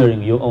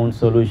engineering your own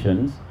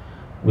solutions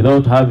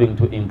without having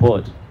to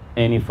import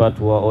any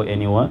fatwa or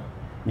anyone.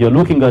 You're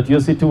looking at your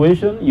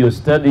situation, you're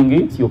studying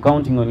it, you're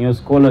counting on your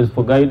scholars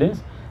for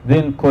guidance,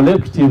 then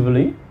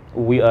collectively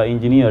we are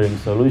engineering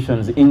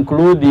solutions,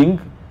 including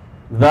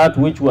that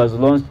which was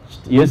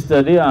launched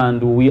yesterday,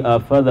 and we are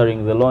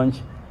furthering the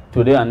launch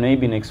today, and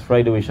maybe next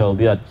Friday we shall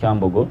be at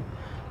Kyambogo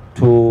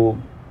to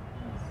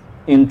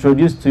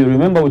introduce to you.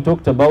 Remember we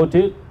talked about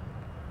it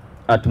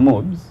at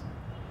MOBS.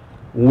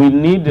 We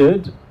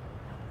needed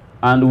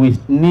and we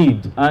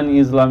need an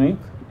Islamic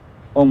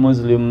or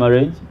Muslim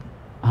marriage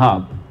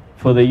hub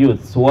for the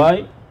youths.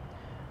 Why?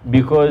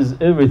 Because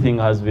everything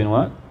has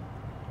been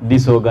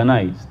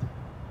disorganized.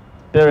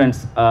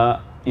 Parents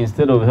are,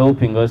 instead of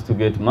helping us to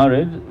get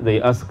married,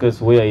 they ask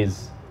us where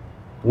is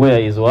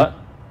the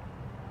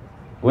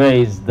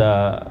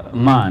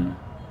man?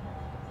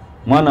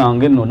 Mwana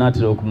wange nno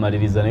natira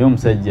okumaliriza naye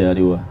omusajja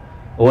aliwa.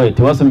 Owaye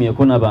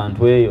tewasomyeko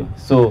n'abantu eyo.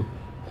 So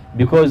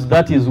because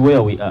that is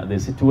where we are. The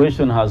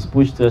situation has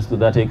pushed us to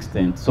that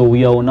extent. So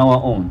we are on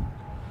our own.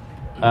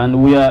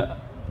 And we are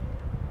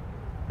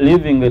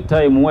living a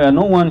time where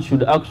no one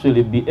should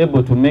actually be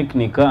able to make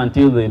nikah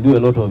until they do a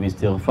lot of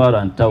istighfar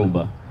and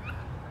tawbah.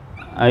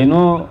 I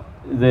know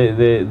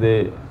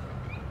the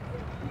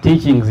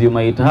teachings you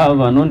might have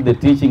are not the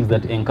teachings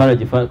that encourage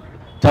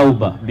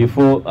tawbah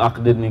before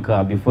aqd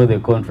nikah, before the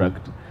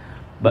contract.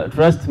 But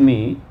trust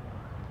me,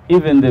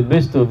 even the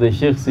best of the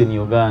sheikhs in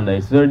Uganda,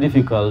 it's very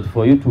difficult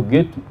for you to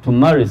get to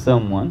marry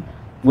someone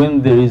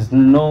when there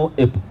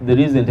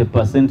isn't a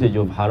percentage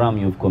of haram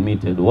you've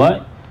committed.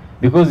 Why?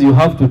 Because you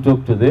have to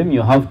talk to them,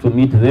 you have to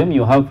meet them,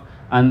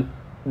 and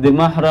the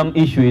mahram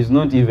issue is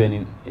not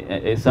even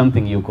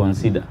something you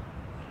consider.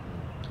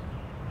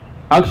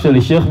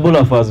 Actually, Sheikh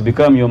Bulaf has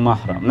become your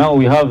mahram. Now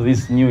we have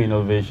this new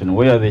innovation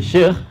where the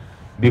Sheikh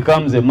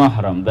becomes a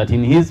mahram, that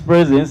in his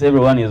presence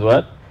everyone is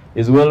what?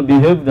 Is well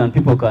behaved and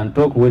people can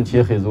talk when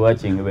Sheikh is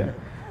watching there.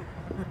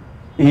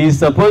 He is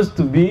supposed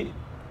to be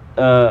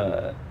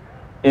a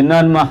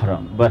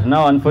non-mahram, but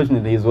now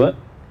unfortunately he's what?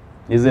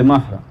 He's a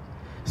mahram.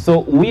 So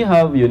we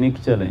have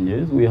unique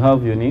challenges, we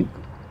have unique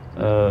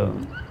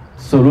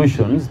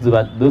solutions,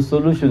 but those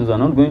solutions are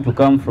not going to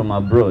come from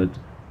abroad.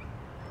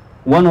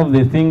 One of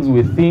the things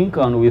we think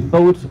and we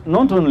thought,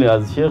 not only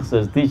as sheikhs,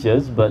 as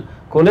teachers, but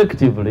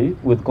collectively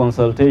in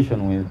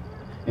consultation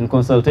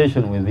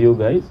with you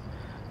guys,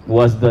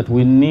 was that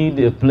we need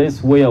a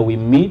place where we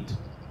meet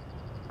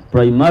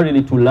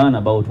primarily to learn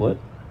about what?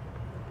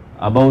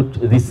 About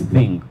this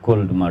thing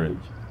called marriage.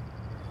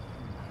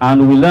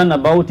 And we learn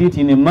about it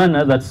in a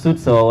manner that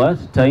suits our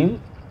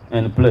time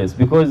and place.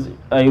 Because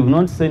I have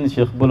not seen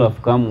Sheikh Bulaf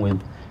come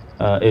with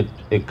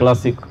a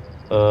classic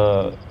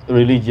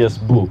religious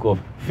book of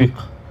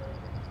fiqh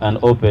and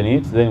open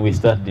it, then we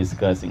start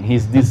discussing.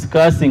 He's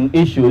discussing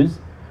issues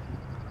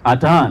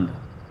at hand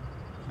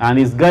and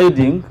he's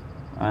guiding,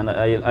 and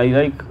I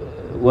like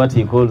what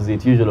he calls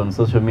it usually on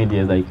social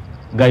media, like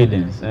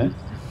guidance.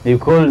 He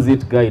calls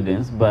it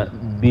guidance,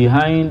 but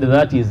behind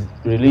that is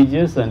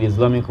religious and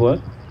Islamic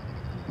what?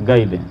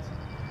 Guidance.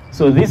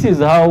 So this is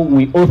how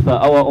we author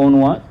our own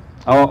what?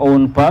 Our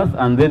own path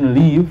and then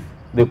leave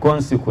the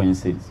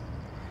consequences.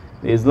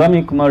 The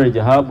Islamic Marriage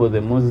Hub or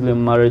the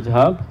Muslim Marriage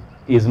Hub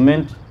is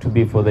meant to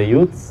be for the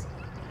youths.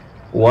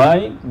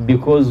 Why?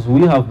 Because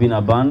we have been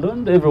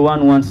abandoned.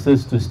 Everyone wants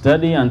us to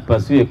study and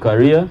pursue a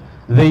career.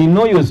 They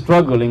know you're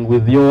struggling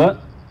with your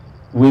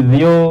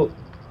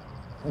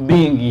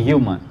being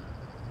human.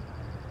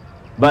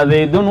 But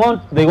they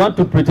want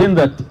to pretend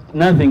that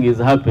nothing is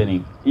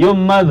happening. Your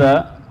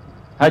mother,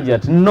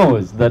 Hajat,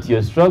 knows that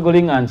you're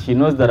struggling, and she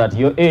knows that at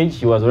your age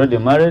she was already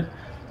married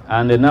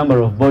and a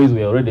number of boys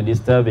were already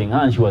disturbing her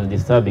and she was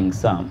disturbing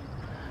some.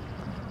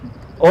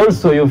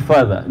 Also your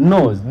father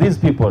knows, these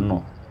people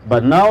know,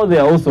 but now they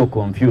are also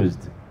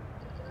confused.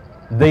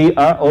 They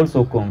are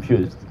also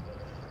confused.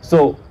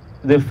 So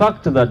the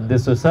fact that the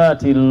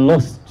society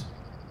lost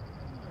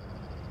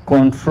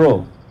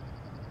control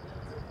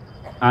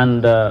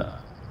and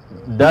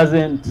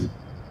doesn't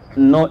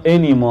know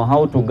anymore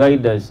how to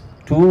guide us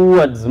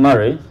towards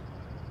marriage,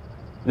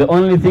 the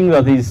only thing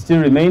that is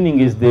still remaining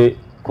is the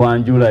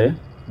Kwanjula,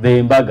 the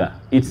embaga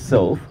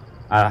itself.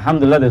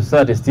 Alhamdulillah, the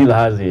society still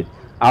has it.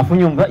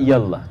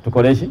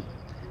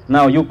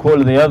 Now you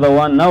call the other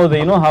one, now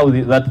they know how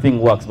that thing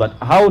works, but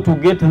how to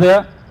get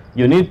there,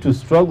 you need to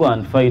struggle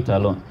and fight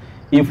alone.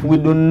 If we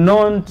do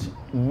not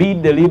be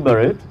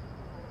deliberate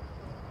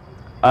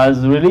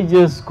as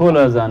religious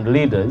scholars and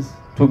leaders,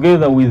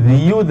 together with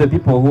you, the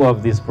people who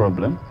have this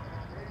problem,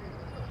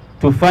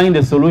 to find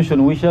a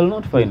solution, we shall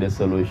not find a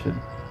solution.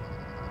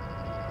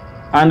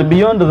 And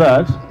beyond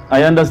that,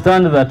 I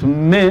understand that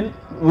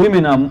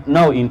women are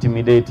now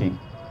intimidating.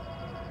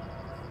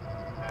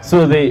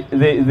 So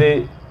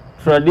the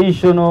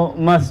traditional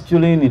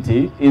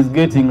masculinity is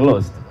getting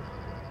lost.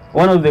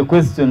 One of the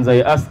questions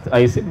I asked,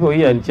 I see people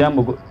here in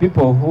Chambogo,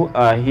 people who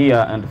are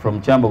here and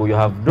from Chambogo, you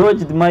have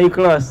dodged my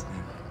class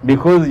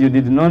because you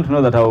did not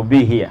know that I will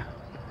be here.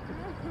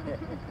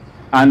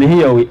 And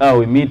here we are,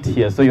 we meet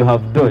here, so you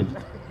have dodged.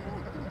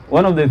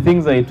 One of the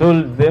things I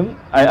told them,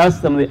 I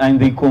asked them, and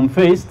they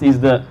confessed, is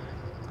that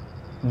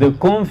the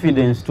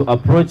confidence to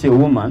approach a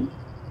woman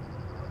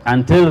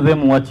and tell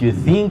them what you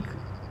think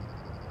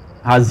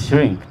has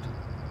shrinked.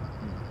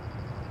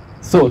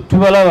 So,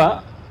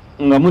 tubalaba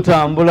nga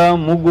mutambula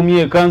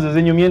mugumye kanzu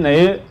zinyumye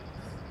naye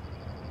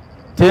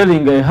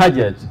telling a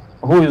Hajat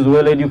who is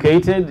well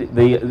educated,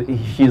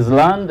 she's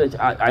learned,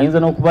 ayinza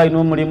n'okuba alina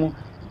omulimu,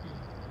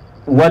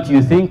 what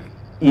you think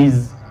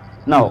is,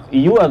 now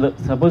you are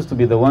supposed to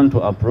be the one to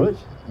approach,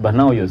 but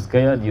now you're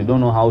scared, you don't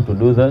know how to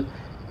do that.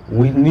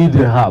 We need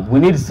a hub. We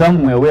need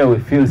somewhere where we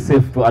feel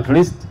safe to at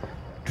least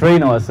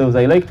train ourselves.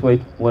 I liked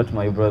what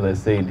my brother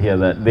said here,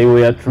 that they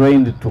were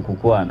trained to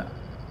kukwana.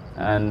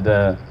 And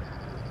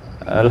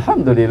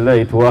Alhamdulillah,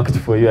 it worked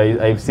for you.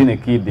 I've seen a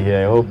kid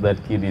here. I hope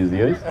that kid is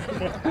yours.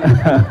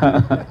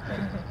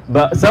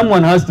 But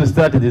someone has to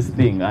start this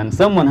thing, and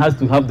someone has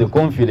to have the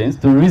confidence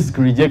to risk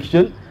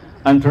rejection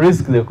and to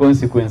risk the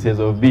consequences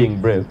of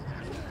being brave.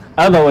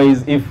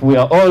 Otherwise, if we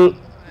are all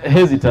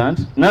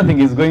hesitant, nothing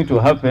is going to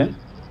happen,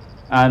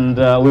 and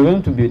we're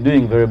going to be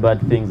doing very bad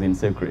things in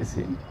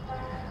secrecy.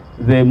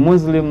 The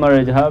Muslim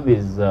Marriage Hub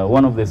is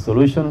one of the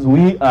solutions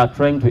we are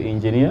trying to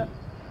engineer,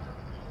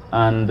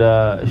 and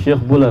Sheikh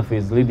Bulaf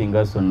is leading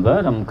us on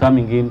that. I'm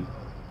coming in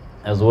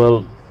as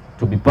well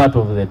to be part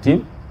of the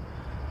team,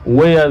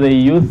 where the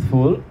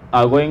youthful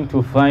are going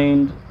to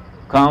find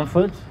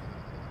comfort,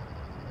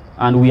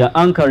 and we are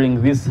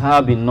anchoring this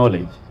hub in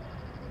knowledge.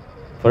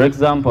 For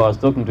example, I was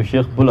talking to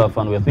Sheikh Bulaf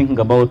and we were thinking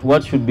about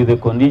what should be the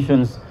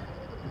conditions,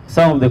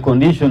 some of the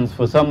conditions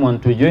for someone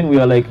to join. We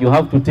are like, you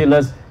have to tell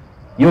us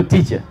your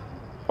teacher.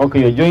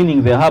 Okay, you're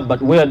joining the hub,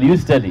 but where do you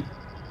study?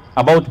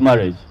 About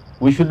marriage.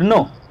 We should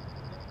know.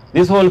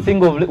 This whole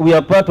thing of we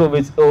are part of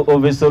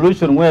a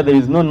solution where there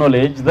is no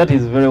knowledge, that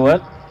is very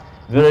what?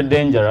 Very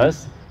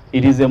dangerous.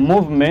 It is a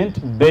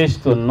movement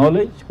based on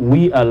knowledge.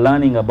 We are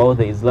learning about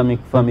the Islamic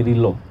family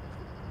law.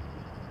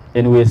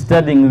 And we are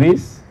studying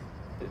this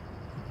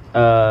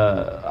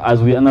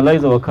as we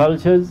analyze our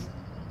cultures,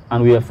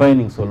 and we are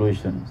finding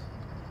solutions.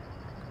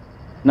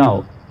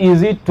 Now,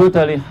 is it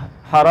totally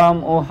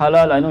haram or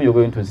halal? I know you're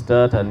going to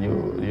start and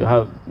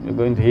you're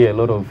going to hear a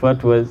lot of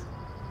fatwas.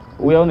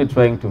 We're only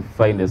trying to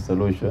find a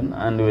solution,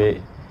 and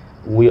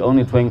we're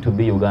only trying to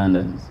be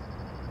Ugandans.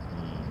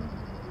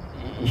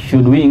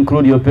 Should we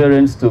include your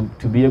parents to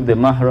be the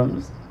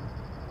mahrams?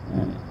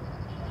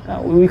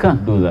 We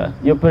can't do that.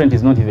 Your parent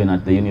is not even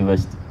at the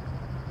university.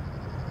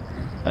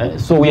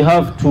 So we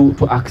have to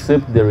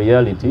accept the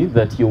reality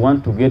that you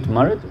want to get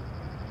married,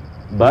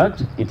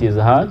 but it is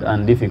hard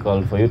and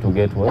difficult for you to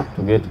get what?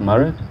 To get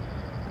married.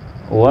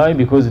 Why?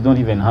 Because you don't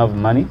even have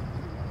money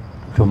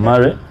to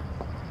marry,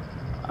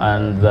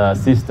 and the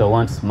sister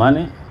wants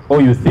money,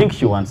 or you think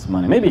she wants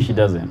money. Maybe she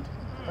doesn't.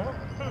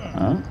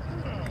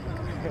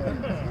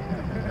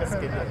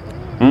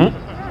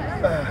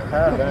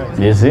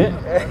 You see?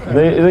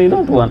 They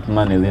don't want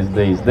money these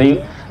days.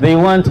 They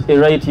want a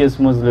righteous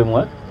Muslim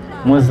what?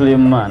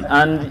 Muslim man.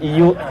 And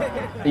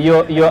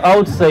you're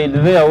outside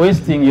there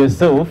wasting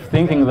yourself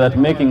thinking that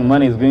making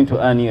money is going to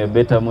earn you a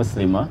better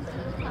Muslimah.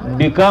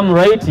 Become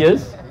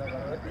righteous,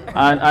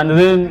 and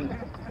then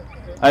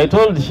I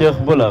told Sheikh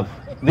Bulaf,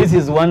 this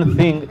is one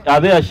thing. Are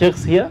there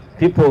sheikhs here?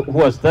 People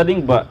who are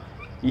studying, but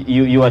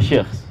you are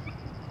sheikhs.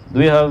 Do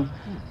we have?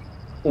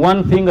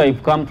 One thing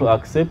I've come to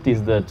accept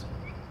is that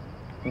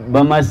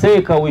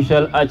Bamaseka, we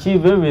shall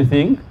achieve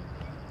everything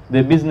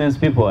the business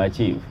people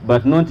achieve,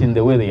 but not in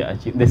the way they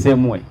achieve, the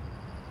same way.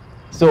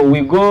 So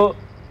we go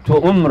to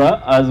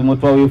Umrah as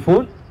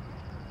Mutawifun,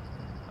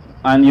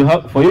 and you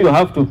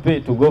have to pay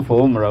to go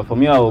for Umrah. For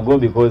me, I will go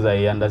because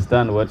I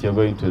understand what you're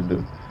going to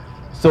do.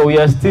 So we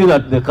are still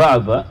at the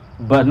Kaaba,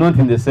 but not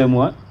in the same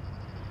way.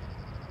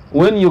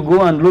 When you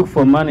go and look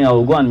for money, I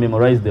will go and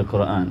memorize the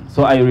Quran.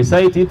 So I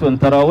recite it on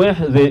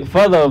Taraweeh. The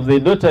father of the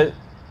daughter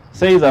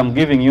says, I'm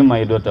giving you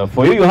my daughter.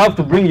 For you, you have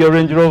to bring your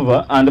Range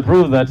Rover and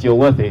prove that you're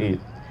worth it.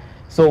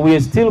 So we are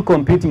still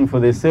competing for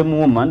the same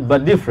woman,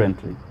 but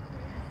differently.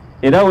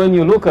 Either when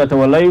you look at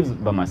our lives,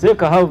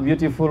 Bamaseka have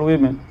beautiful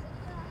women.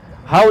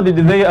 How did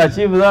they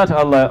achieve that?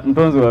 Allah,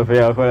 mtonzi wa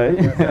fair.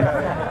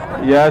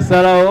 Ya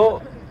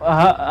Sarao,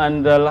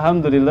 and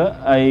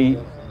Alhamdulillah,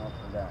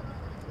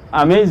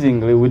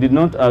 amazingly, we did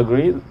not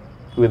agree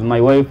with my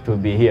wife to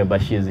be here,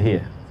 but she is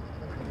here.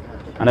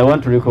 And I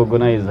want to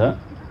recognize her.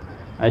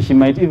 And she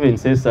might even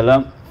say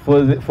salam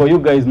for you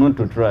guys not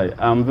to try.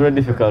 I'm very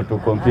difficult to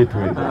compete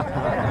with.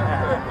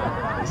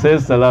 Say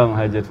salam,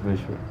 Hajat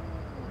Bishwa.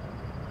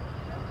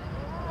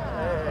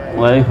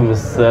 Wa alaikum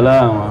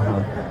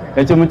assalam.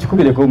 Ekyo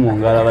mukikubire ko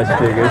mungala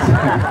bakitegese.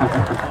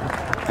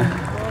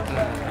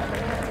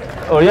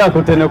 Oli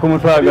akutene ku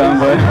mutwe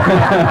agamba.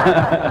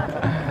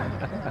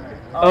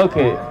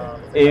 Okay.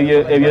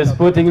 If you're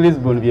sporting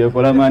Lisbon,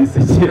 byekola Man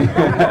City.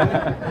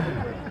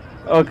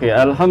 Okay,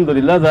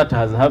 alhamdulillah, that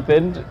has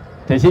happened.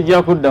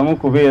 Tekijja kuddamu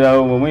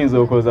kubeerawo mu muyinza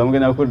okoza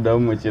mugenda kuddamu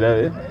mu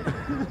kirabe.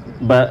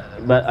 But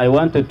I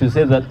wanted to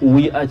say that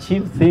we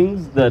achieve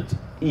things that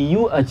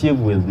you achieve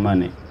with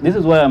money. This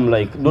is why I'm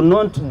like, do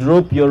not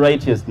drop your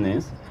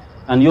righteousness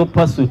and your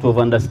pursuit of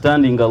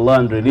understanding Allah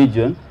and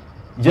religion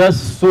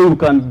just so you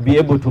can be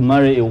able to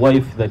marry a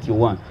wife that you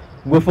want.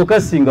 We're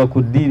focusing on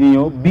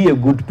kudinio, be a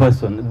good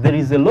person. There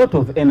is a lot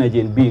of energy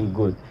in being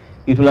good.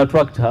 It will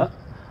attract her,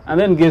 and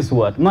then guess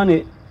what?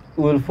 Money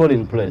will fall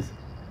in place.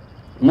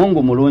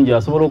 Mungu mulungi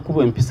asobola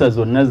okuba empisa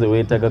zonna ze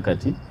weetaga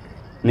kati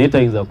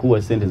neetayinza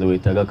kuwa sente ze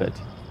weetaga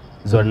kati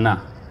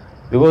zonna,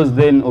 because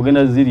then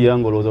ogenda zirya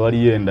ngolooza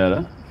waliyo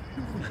endala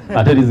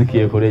ate riziki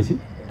yekoleki.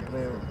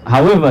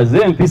 However, ze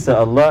empisa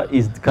Allah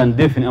can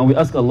definitely, and we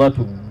ask Allah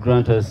to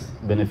grant us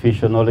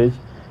beneficial knowledge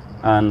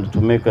and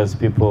to make us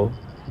people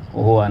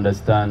who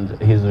understand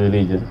His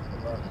religion.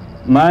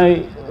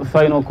 My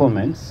final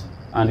comments,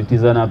 and it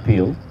is an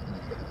appeal,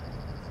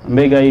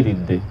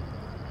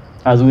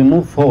 as we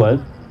move forward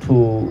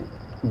to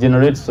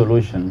generate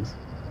solutions,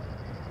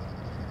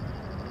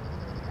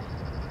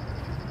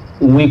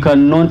 we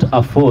cannot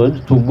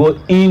afford to go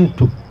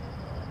into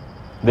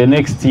the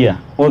next year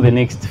or the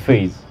next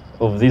phase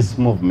of this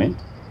movement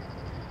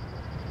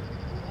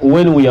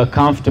when we are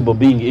comfortable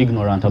being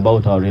ignorant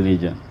about our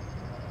religion.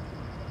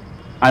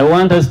 I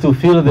want us to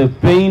feel the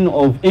pain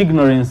of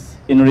ignorance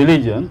in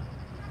religion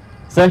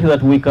such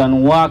that we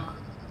can work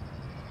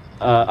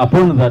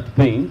upon that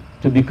pain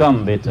to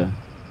become better.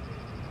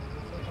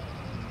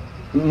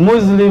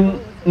 Muslim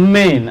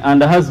men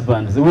and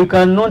husbands, we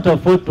cannot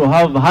afford to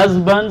have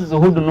husbands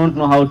who do not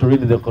know how to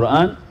read the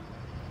Quran,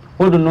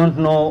 who do not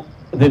know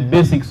the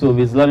basics of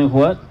Islamic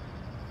what?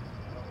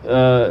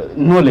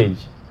 knowledge.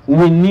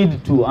 We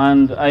need to,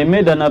 and I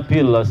made an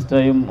appeal last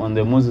time on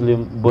the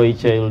Muslim Boy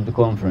Child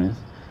Conference.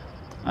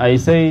 I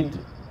said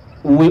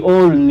we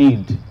all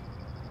need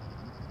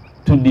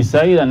to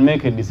decide and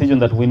make a decision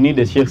that we need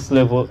a sheikh's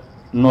level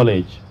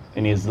knowledge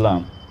in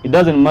Islam. It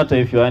doesn't matter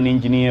if you're an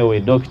engineer or a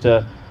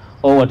doctor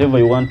or whatever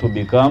you want to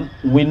become,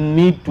 we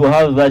need to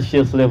have that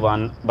sheikh's level.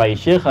 And by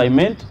sheikh I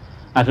meant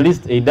at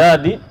least a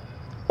dadi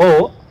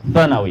or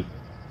thanawi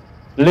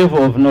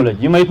level of knowledge.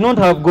 You might not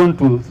have gone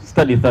to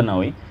study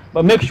thanawi,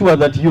 but make sure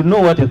that you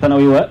know what a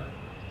thanawi was,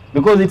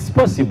 because it's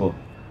possible.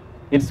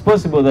 It's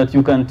possible that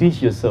you can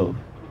teach yourself.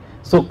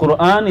 So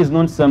Quran is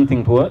not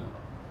something to what?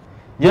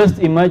 Just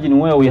imagine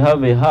where we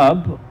have a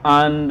hub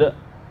and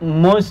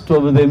most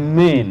of the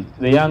men,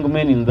 the young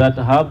men in that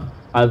hub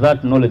are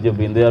that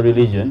knowledgeable in their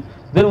religion.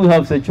 Then we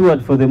have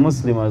secured for the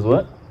Muslim as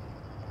well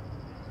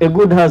a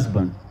good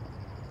husband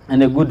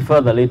and a good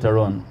father later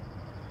on.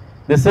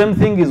 The same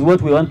thing is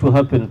what we want to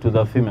happen to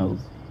the females.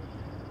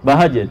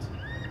 Bahajat,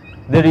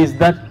 there is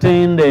that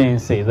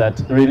tendency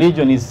that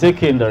religion is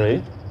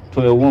secondary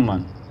to a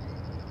woman.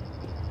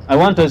 I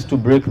want us to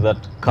break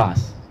that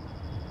curse.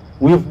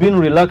 We've been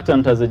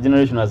reluctant as a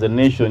generation, as a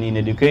nation, in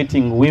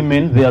educating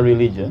women their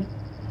religion.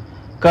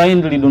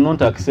 Kindly do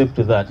not accept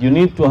that. You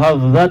need to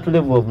have that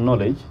level of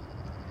knowledge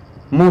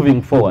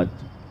moving forward.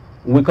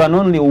 We can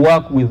only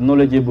work with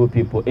knowledgeable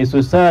people. A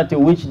society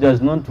which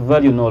does not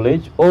value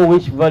knowledge, or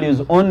which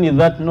values only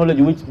that knowledge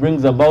which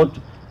brings about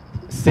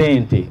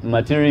senti,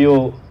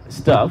 material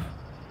stuff,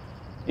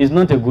 is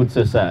not a good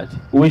society.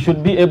 We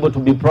should be able to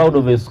be proud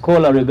of a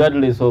scholar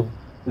regardless of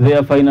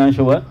their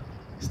financial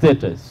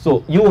status.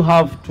 So you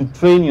have to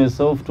train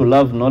yourself to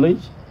love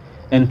knowledge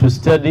and to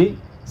study,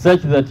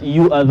 such that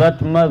you are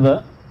that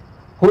mother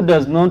who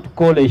does not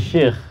call a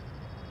sheikh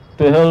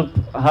to help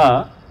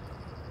her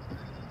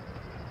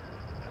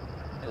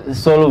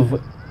solve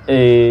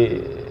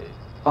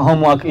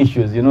homework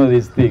issues, you know,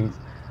 these things.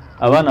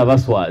 Abana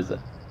baswaza.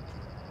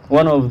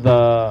 One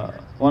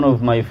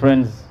of my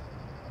friends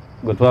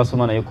got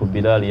wasomana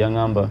yokubira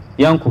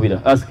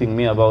yankubira asking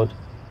me about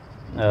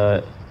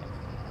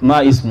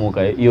ma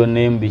ismuka, your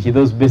name,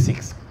 those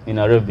basics in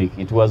Arabic.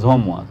 It was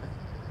homework.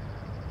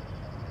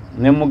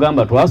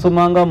 Nemugamba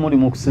twasomanga muri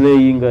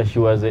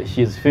mukuslayinga,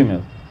 she's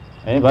female.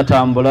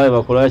 Batambula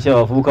bakola kya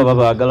bafuuka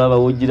babagala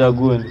bawujira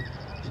gundi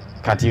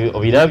kati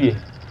obirabye.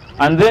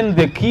 And then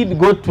the kid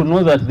got to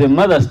know that the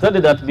mother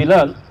studied at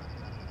Bilal,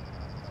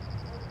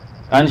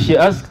 and she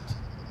asked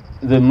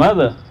the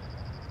mother,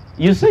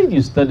 you said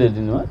you studied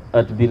in what?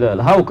 At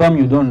Bilal. How come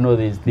you don't know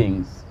these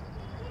things?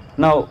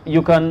 Now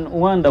you can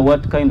wonder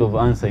what kind of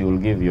answer you will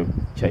give your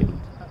child.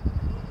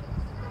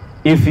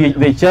 If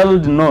the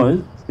child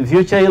knows, if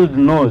your child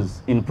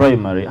knows in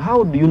primary,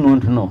 how do you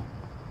not know?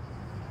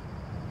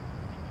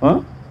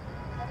 Huh?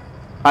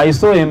 I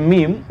saw a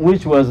meme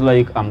which was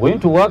like, I'm going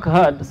to work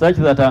hard such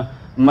that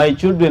my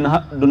children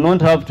do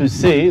not have to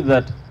say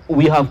that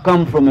we have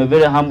come from a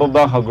very humble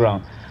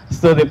background.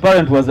 So the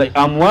parent was like,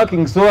 I'm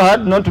working so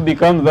hard not to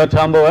become that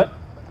humble.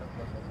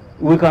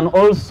 We can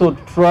also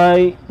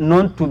try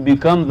not to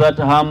become that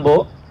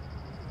humble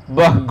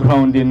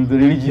background in the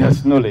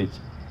religious knowledge.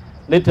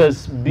 Let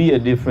us be a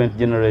different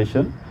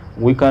generation.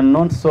 We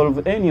cannot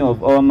solve any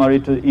of our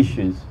marital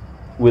issues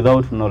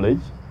without knowledge.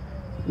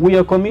 We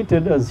are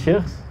committed as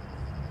sheikhs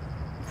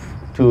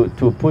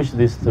to push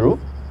this through,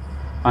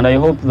 and I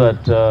hope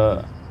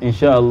that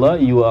inshallah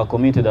you are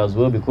committed as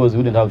well, because we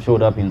wouldn't have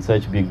showed up in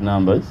such big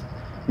numbers.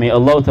 May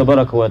Allah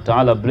tabaraka wa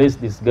ta'ala bless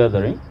this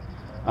gathering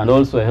and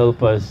also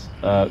help us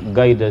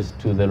guide us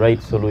to the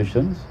right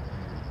solutions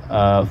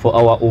for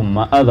our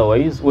ummah.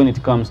 Otherwise, when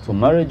it comes to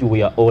marriage,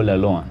 we are all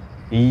alone.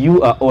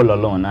 You are all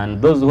alone,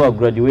 and those who are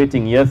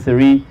graduating year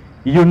 3,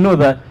 you know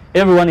that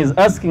everyone is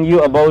asking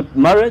you about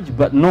marriage,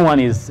 but no one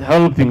is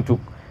helping to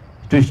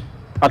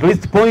at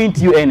least point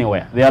you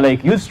anywhere. They are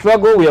like, you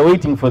struggle, we are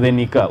waiting for the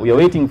nikah, we are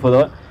waiting for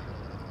the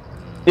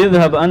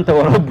idhhab anta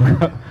wa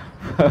rabbuka.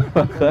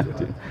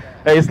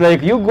 It's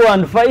like, you go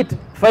and fight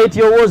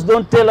your wars,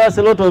 don't tell us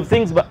a lot of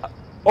things, but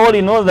all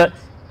in all that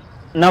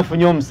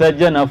nafunyo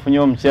msajja,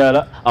 nafunyo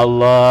mchala,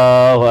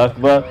 Allahu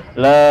Akbar,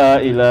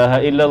 la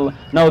ilaha illallah.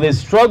 Now the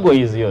struggle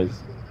is yours.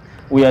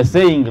 We are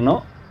saying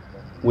no,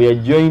 we are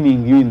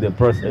joining you in the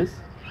process,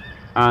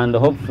 and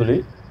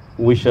hopefully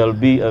we shall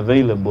be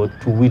available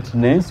to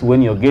witness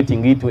when you're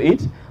getting into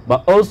it.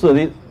 But also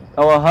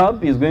our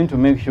hub is going to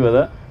make sure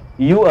that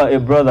you are a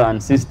brother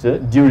and sister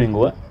during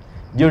what?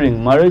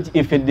 During marriage.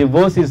 If a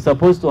divorce is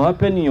supposed to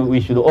happen, we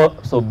should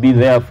also be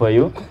there for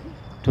you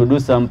to do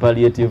some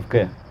palliative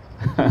care.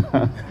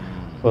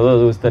 For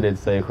those who studied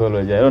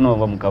psychology, I don't know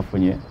what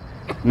mkafunye.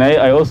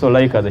 I also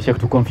like as a sheikh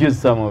to confuse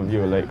some of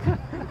you, like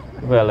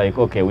we're like,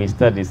 okay, we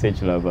study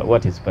secular, but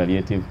what is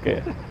palliative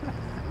care?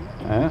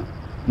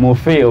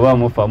 Mufe oba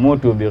mufa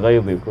mutu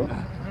bighaidiko.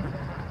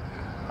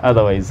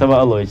 Otherwise, saba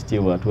Allah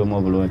ijtiwa tuwe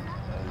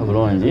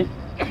mobulonji.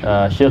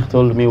 Sheikh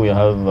told me we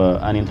have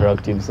an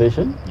interactive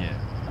session. Yeah.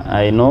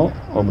 I know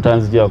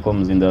obutanzija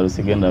comes in the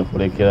Rusigenda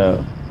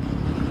kulekera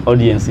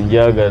audience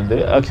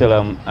njagadde.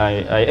 Actually,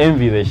 I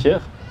envy the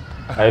sheikh.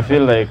 I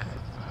feel like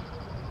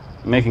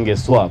making a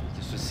swap.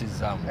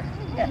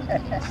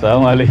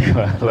 Assalamu alaikum.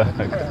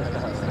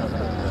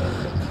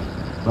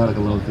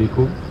 Barakallahu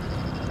feekum.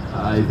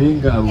 I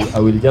think I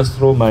will just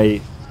throw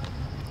my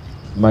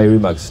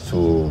remarks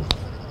to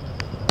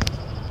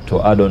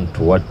add on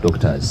to what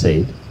Doctor has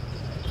said,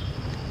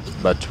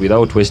 but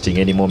without wasting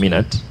any more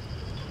minute.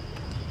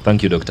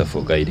 Thank you, Doctor,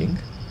 for guiding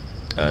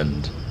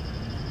and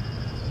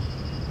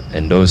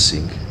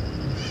endorsing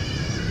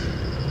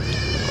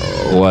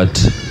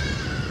what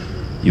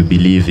you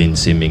believe in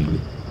seemingly.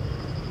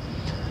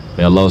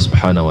 May Allah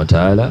subhanahu wa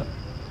ta'ala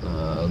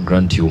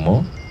grant you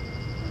more.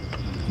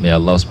 May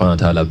Allah subhanahu wa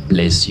ta'ala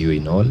bless you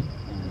in all.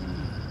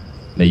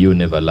 May you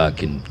never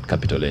lack in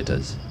capital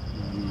letters.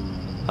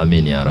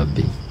 Ameen ya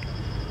Rabbi.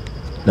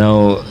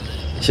 Now,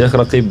 Sheikh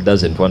Raqib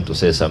doesn't want to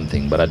say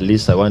something, but at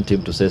least I want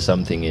him to say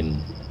something in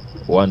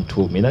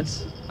 1-2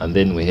 minutes, and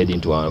then we head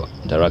into our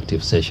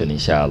interactive session,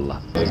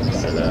 inshallah.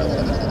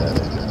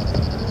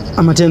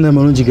 Amatenda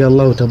malungi ga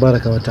Allah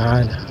tabaraka wa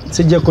ta'ala.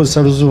 Sijja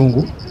kukozesa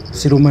luzungu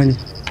sirumanyi.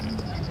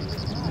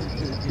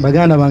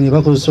 Baganda bange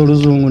bakozesa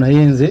oluzungu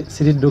naye nze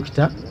siri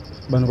dokita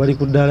bano bali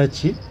ku ddala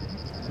ki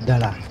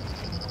ddala.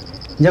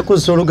 Nja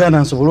kukozesa Oluganda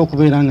nsobole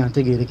okubeera nga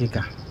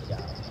ntegeerekeka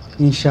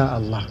insha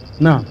Allah.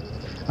 Naam,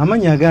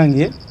 amanya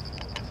gange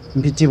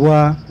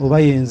mpitibwa oba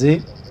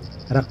yenze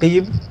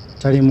Raqib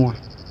Talimwa.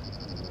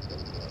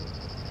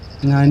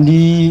 Nga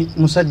ndi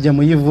musajja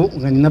muyivu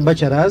nga nina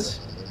bachelors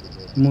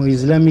mu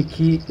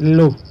Islamic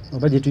law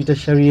oba gye tuyita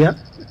Sharia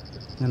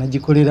nga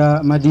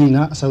nagikolera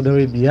Madina, Saudi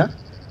Arabia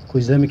ku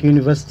Islamic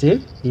University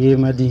ye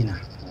Madina.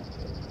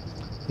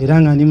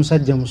 Era nga ndi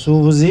musajja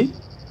musuubuzi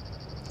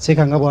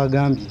seka nga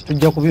bwagambye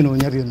tujja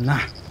kubinoonya byonna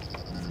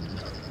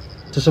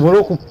tusobole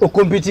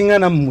okompitinga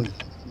nammwe.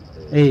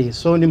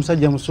 So ndi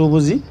musajja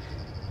musuubuzi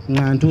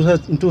nga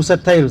ntuusa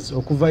tiles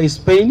okuva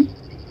Spain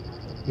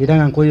era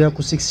nga nkolera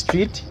ku 6th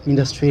Street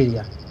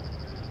Industrial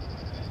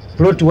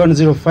plot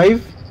 105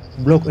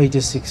 block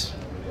 86.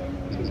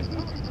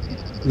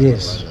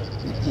 Yes.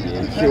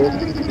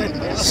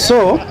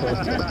 So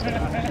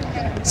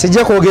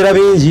sijja kwogera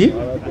bingi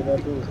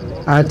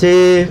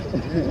ate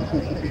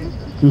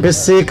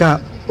mpeseeka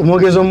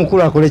omwogezi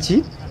omukulu akole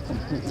ki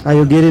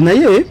ayogere,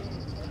 naye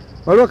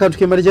waliwo akantu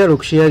ke mbali gyala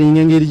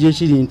okusharinga engeri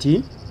gyekiri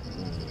nti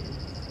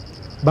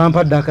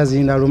bampadde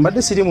akazindaalo.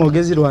 Mbadde siri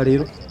mwogezi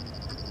lwaleero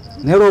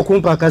naye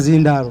olw'okumpa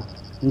akazindaalo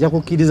nja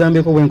kukkiriza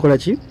mbeeko bwenkola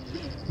ki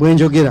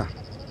bwenjogera.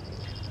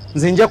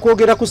 Nze nja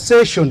kwogera ku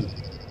session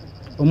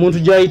omuntu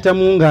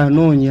gy'ayitamu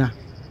ng'anoonya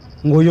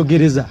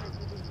ng'oyogereza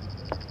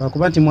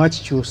lwakuba nti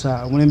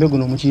mwakikyusa omulembe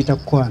guno mukiyita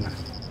kukwana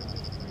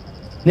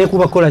naye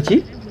kuba kola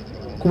ki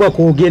kuba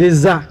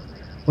kwogereza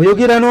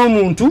oyogera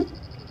n'omuntu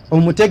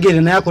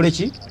omutegeere naye akole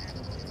ki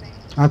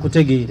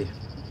akutegeere.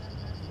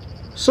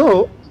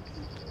 So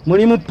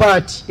mulimu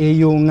paati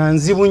eyo nga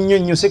nzibu nnyo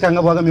nnyo seka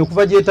nga bwagambye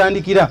okuva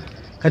gyetandikira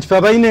kati fe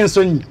abalina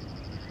ensonyi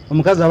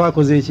omukazi aba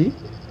akoze eki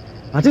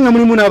ate nga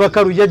mulimu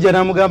n'abakalu jjajja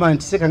n'amugamba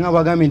nti seka nga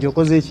bwagambye nti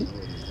okoze eki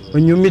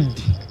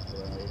onyumidde.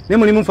 Naye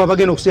mulimu fe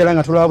abagenda okuseera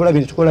nga tulaba bulabe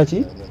ne tukola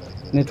ki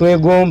ne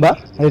twegomba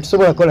ate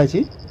tusobola kukola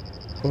ki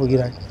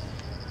kubugira.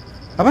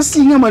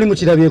 Abasinga mwali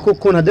mukirabyeko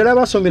ko naddala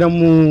abasomera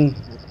mu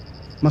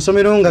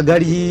masomero nga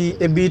gali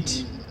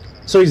ebit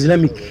so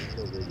Islamic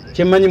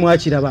kyemmanyi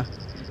mwakiraba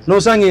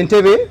n'osanga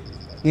entebe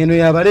eno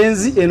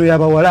y'abalenzi eno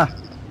y'abawala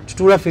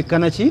tutuula fekka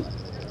naki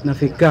na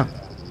fekka.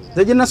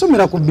 Nze gye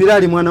nasomera ku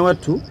Biraali mwana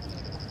wattu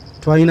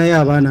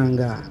twalinayo abaana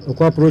nga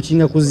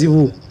okwaprochinga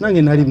kuzibu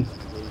nange nalimu,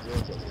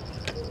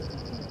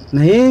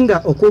 naye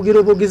nga okwogera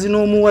obwogezi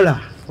n'omuwala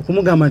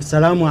okumugamba nti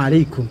salaamu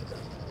alaikum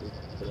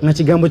nga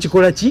kigambo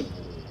kikola ki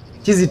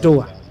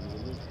kizitowa.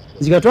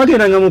 Nziga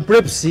twagendanga mu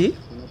prepsi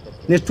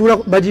ne tutuula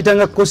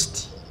bagiyitanga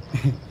kosti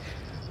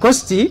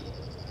kosti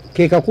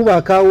ke kakuba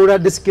akawula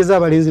desike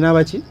z'abalenzi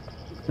n'abaki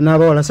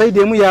n'abawala, saidi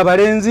emu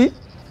y'abalenzi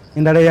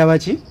endala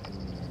y'abaki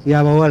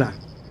y'abawala.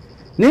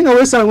 Naye nga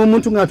weesanga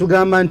omuntu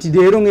ng'atugamba nti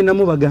leero ngenda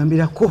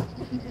mubagambirako.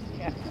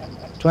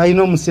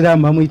 Twalina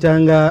omusiraamu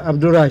bamuyitanga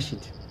Abdurrashid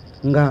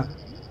nga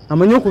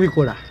amanyi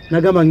okubikola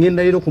nagamba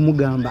ngenda leero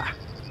kumugamba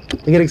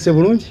tegerekese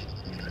bulungi.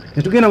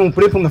 Ne tugenda mu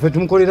pulepu nga ffe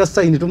tumukolera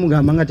sayini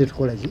tumugamba nga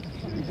tetukola ki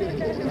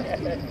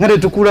nga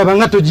tetukulaba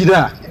nga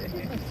togira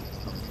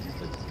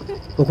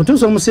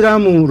okutuusa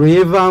omusiraamu lwe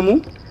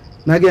yeevaamu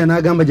n'agenda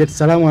n'agamba jati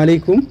salaamu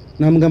alaikum,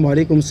 n'amugamba wa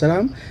alaikum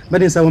salaam,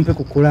 badde nsaba mpe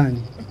ku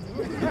Kulaani.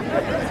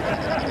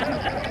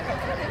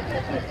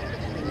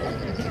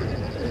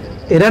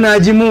 Era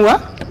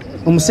n'agimuwa,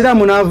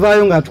 omusiraamu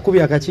n'avaayo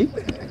ng'atukubye akaki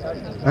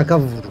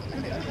akavulu.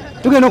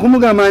 Tugenda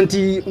okumugamba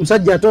nti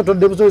musajja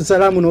atotodde busozi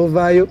salaamu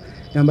n'ovaayo,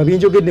 yamba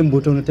binjogedde mu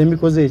butono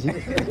tembikoze eki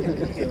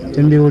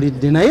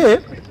tembiwulidde. Naye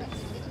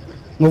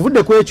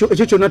ng'ovudde ku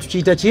ekyo kyonna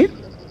tukiyita ki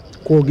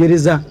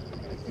kwogereza.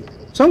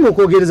 So nga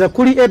okwogereza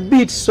kuli a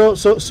bit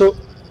so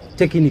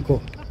technical.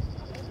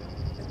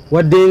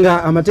 Wadde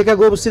nga amateeka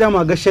g'obusiraamu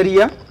aga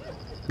sharia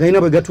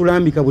galina bwe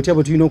gatulambika butya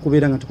bwe tulina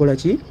okubeera nga tukola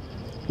ki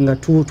nga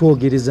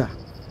twogereza.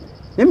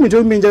 Naye ebintu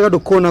ebimu njagadde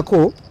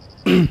okukoonako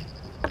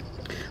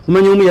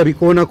omanyi omu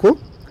yabikoonako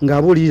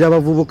ng'abuulirira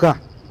abavubuka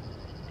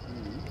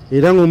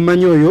era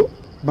ng'omumanyi oyo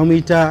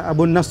bamuyita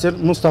Abu Nasser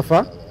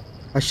Mustafa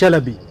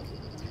Ashalabi.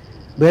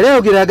 Bwe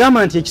yayogera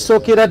agamba nti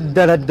ekisookera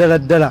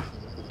ddala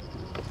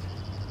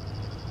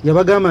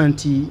yabagamba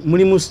nti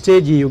muli mu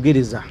stage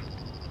eyogereza,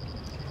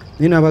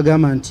 naye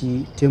n'abagamba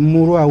nti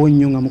temulwawo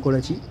nnyo nga mukola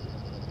ki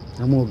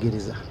nga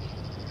mwogereza.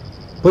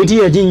 Pointi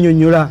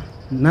yaginnyonnyola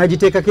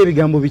n'agiteekako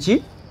ebigambo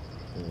biki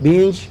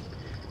bingi,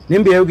 naye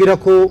mbe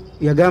yayogerako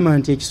yagamba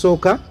nti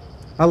ekisooka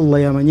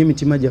Allah yamanye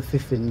emitima gyaffe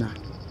ffenna.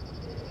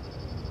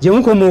 Gye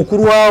mukoma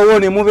okulwawo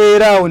ne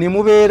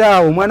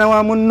mubeeraawo omwana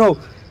wa munno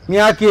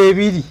myaka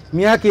 2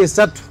 myaka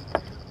 3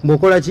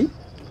 mb'okola ki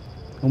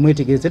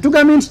omwetegereze.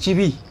 Tugambe nti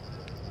kibi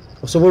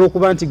osobola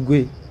okuba nti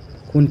gwe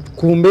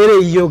ku mbeera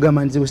eyiyo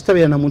ogamba nti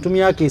bwesitabeera na muntu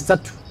myaka 3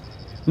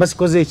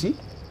 mbasikoze eki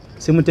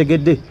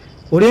simutegedde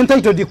oli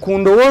entitled ku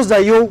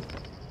ndowoozayo,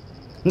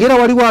 ngera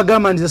waliwo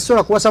agamba nti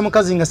zisobola kuwasa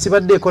mukazi nga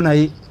sibaddeeko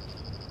naye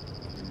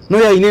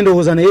n'oyo alina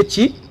endowooza naye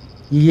ki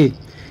ye.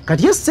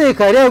 Kati ye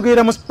Seeka yali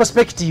ayogerera mu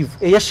perspective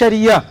eya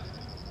shariya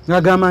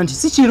ng'agamba nti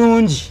si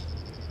kirungi,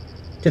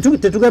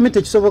 tetugambe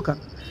tekisoboka,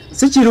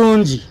 si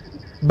kirungi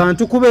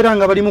bantu kubeera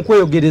nga bali mu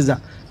kweyogereza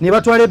ne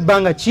batwala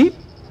ebbanga ki.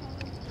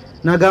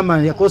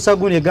 N'agamba yakosa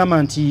gundi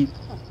yagamba nti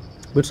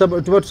bwe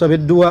tuba tusaba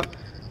edduwa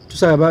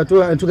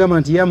tugamba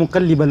nti ya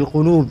muqalliba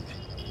alqulub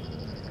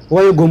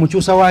wayoga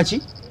omukyusa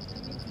waki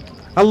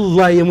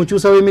Allah ye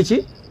mukyusa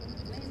w'emiki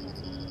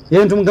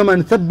ye tumugamba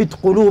nti thabbit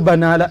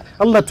qulubana ala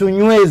Allah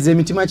tunyweze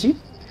emitima ki,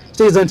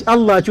 kitegeeza nti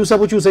Allah akyusa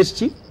bukyusa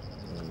ekiki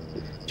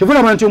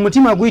kyovulaba nti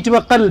omutima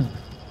guyitibwa qalb.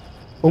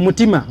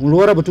 Omutima mu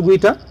Luwarabu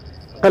tuguyita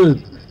qalb.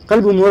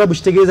 Qalb mu Luwarabu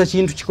kitegeeza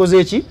kintu kikoze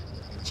eki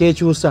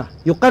kyekyusa,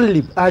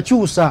 yuqallib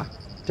akyusa.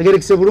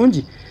 Tegerekise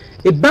bulungi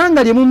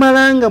ebbanga lye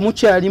mumalanga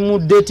mukyali mu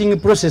dating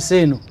process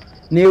eno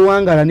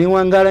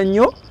newangala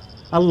nnyo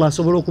Allah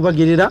asobola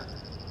okubagerera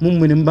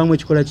mummwe ne mubamu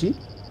ekikola ki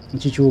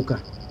nkikyuka.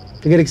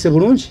 Tegerekise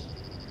bulungi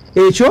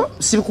ekyo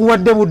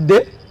sikuwadde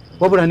budde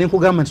wabula ne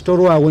nkugamba nti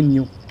tolwawo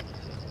nnyo,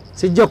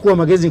 sijja kuwa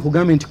magezi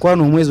nkugambe nti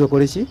kwana omwezi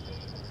okole ki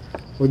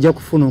ojja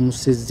kufuna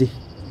omusezi.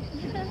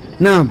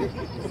 Naam,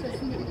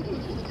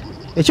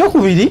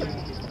 ekyokubiri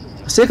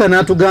Seeka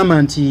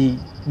n'atugamba nti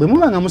bwe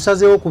muba nga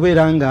musazeewo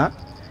okubeera nga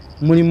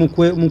muli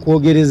mu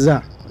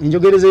kwogereza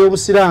enjogereza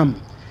y'obusiraamu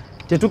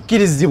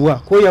tetukkirizibwa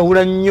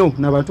kweyawula nnyo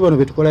n'abantu bano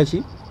betukola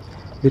ki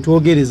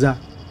betwogereza,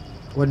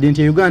 wadde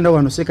nti Uganda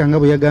wano Seeka nga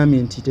bwe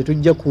yagambye nti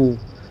tetujja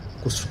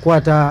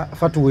kukwata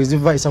fatuwa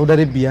eziva e Saudi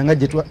Arabia nga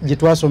gye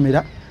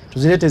twasomera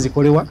tuzireete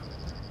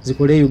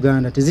zikole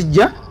Uganda,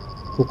 tezijja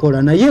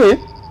kukola. Naye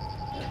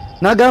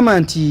n'agamba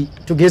nti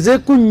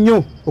tugezeeku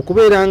nnyo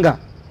okubeera nga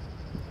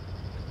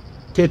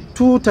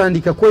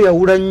tetutandika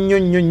kweyawula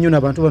nnyo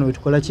n'abantu bano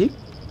betukola ki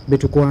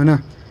betukwana,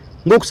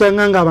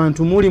 ng'okusanga nga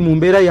abantu muli mu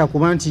mbeera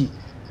yakuba nti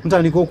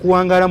mutandika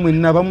okuwangala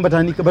mwenna, abamu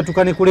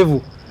batuuka ne ku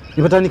level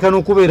ne batandika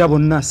n'okubeera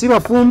bonna si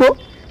bafumbo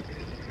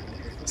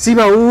si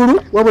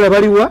bawuulu wabula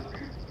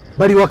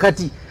bali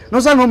wakati.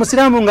 Nosanga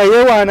omusiraamu nga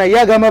yeewaana ye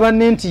agamba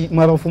banne nti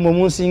mwe abafumbo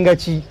munsinga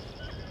ki,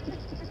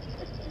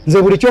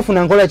 nze buli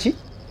kyofuna nkola ki,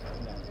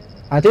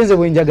 ate nze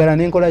bwe njagala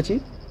nenkola ki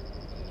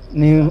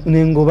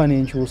nengoba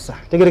nenkyusa.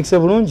 Tegerekise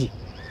bulungi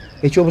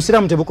ekyo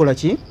obusiraamu tebukola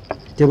ki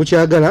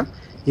tebukyagala.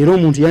 Era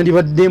omuntu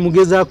yandibadde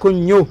mugezaako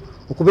nnyo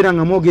okubeera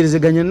nga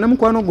mwogerezeganya na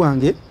mukwano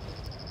gwange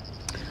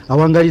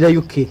awangalira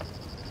UK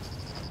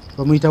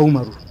bamuyita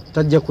Umaru,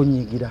 tajja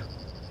kunyigira.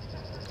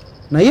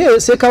 Naye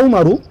Seeka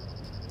Umaru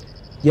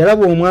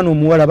yalaba omwana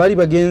omuwala bali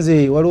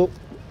bagenze waliwo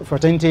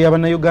fraternity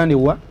y'Abannayuganda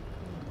ewa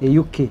e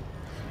UK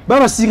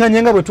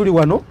babasinganye nga bwe tuli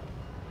wano.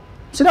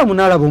 Siraamu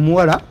n'alaba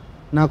omuwala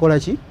n'akola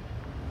ki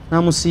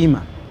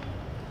n'amusiima,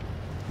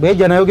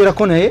 bwejja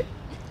nayogerako naye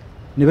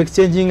ne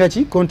bexchanginga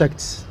ki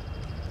contacts.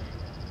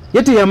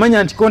 Ye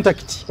teyamanya nti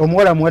contact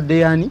omuwala muwadde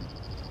yaani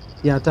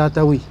ya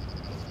taata we.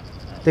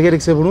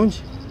 Tegerekise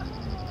bulungi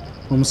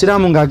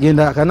omusiraamu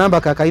ng'agenda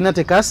akanamba kakayina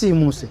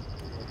tekasiimuuse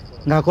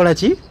ng'akola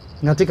ki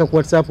ng'ateeka ku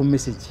WhatsApp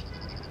message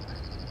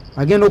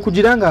agenda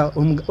okugira nga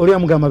oli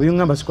amugamba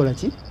byongamba sikola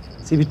ki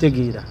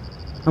sibitegeera.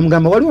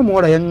 Amugamba waliwo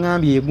omuwala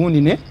yaŋŋambye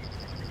egundi ne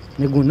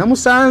gundi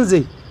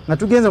namusanze nga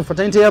tugenze mu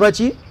fraternity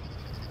y'abaki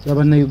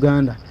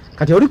y'Abannayuganda,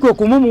 kati oli kwe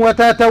kumumuwa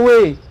taata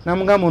we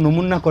namugamba ono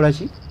munnakola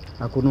ki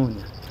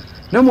akunoonya.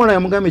 Namuwala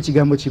yamugamba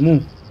ekigambo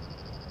kimu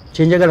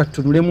kyenjagala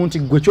tutunulemu nti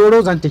gwe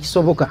kyolooza nti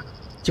tekisoboka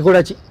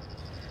kikola ki.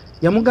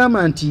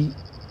 Yamugamba nti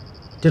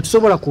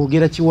tetusobola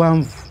kwogera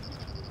kiwanvu,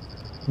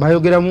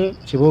 bayogeramu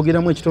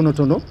kyeboogeramu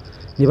ekitonotono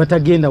ne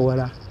batagenda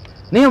wala.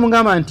 Naye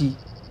yamugamba nti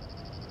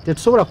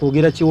tetusobola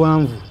kwogera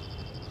kiwanvu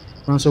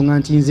lwansonga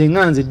nti nze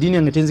nganze eddiini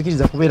yange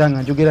tenzikiriza kubeera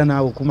nga njogera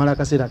naawe okumala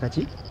akaseera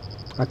kaki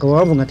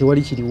akawanvu nga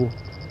tewali kiriwo.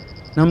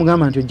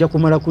 Namugamba nti ojja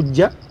kumala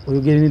kujja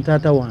oyogere ne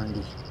taata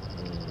wange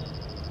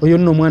oyo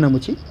nno omwana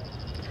muki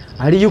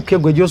ali UK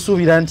gwe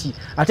gyosuubira nti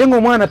ate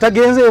ng'omwana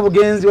tagenze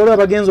obugenzi waliwo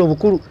abagenzi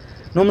obukulu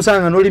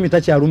n'omusanga n'olimi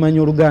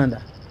takyalumanya Oluganda.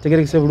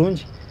 Tegerekise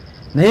bulungi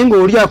naye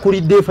ng'oli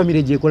akulidde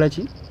famire gyekola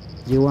ki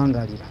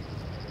gyewangalira.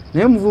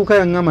 Naye omuvubuka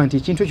yaŋŋamba nti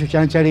ekintu ekyo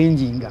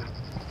kyankyalenjinga,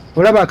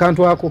 olaba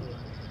akantu ako.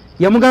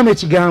 Yamugamba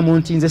ekigambo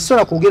nti nze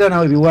sisobola kwogera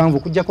naawe biwanvu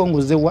kujjako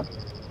ng'ozewa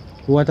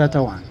wa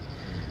taata wange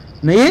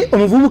naye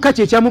omuvubuka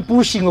kye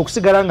kyamupushinga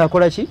okusigala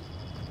ng'akola ki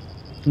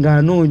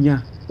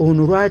ng'anoonya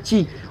ono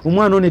lwaki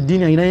omwana ono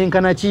eddiini alina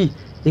yenkana ki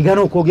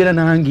egana okwogera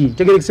nange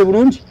tegerekese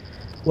bulungi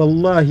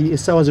wallahi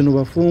essaawa zino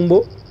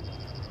bafumbo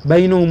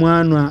balina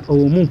omwana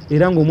omu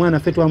era ng'omwana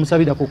ffe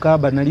twamusabira ku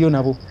kaaba naliyo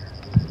nabo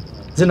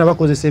ze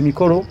nabakozesa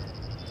emikolo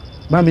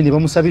bambi ne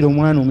bamusabira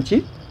omwana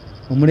omuki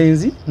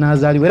omulenzi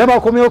n'azaalibwa era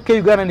bakomewo ke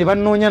Uganda ne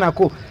bannoonya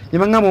nako ne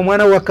baŋŋamba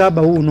omwana wa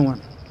kaaba wuuno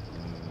wano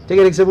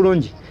tegerekese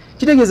bulungi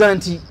kitegeeza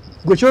nti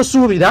gwe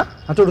kyosuubira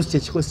ate olusi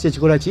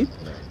kyekikola ki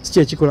si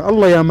kyekikola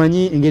Allah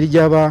yamanyi engeri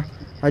gy'aba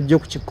ajja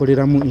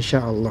okukikoleramu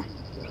insha Allah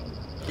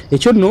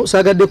ekyo nno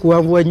saagadde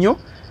kuwanvuwa nnyo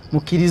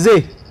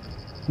mukkirize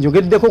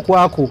njogeddeko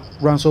kwako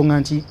lwa nsonga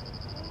nti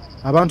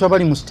abantu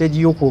abali mu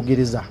siteegi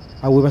y'okwogereza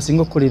awo we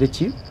basinga okukolera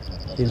ki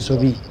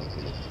ensobi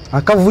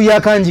akavuyo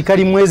akangi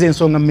kali mwezi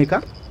ensonga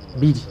mmeka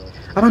 2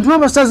 abantu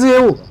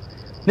babasazeewo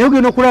naye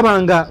ogenda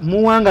okulaba nga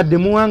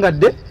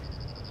muwangadde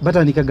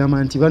batandika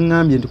gamba nti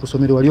baŋŋambye nti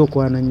kusomero wali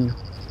okwana nnyo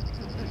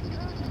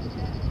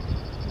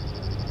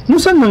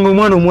musanga nga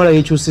omwana omuwala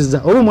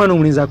yekyusizza oba omwana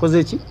omulenzi akoze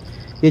eki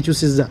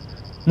yekyusizza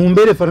mu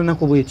mbeera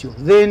efaananako bwetyo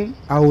then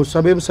awo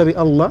sabe busabe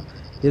Allah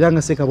era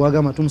nga seeka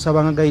bwagamba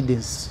tumusabanga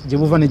guidance gye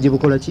buva ne gye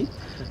bukola ki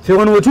ffe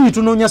wano we tuli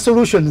tunoonya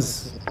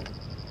solutions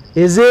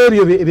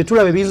ez'ebyo bye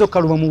tulaba ebiyinza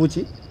okukaluma mu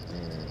buki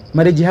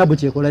male jihabu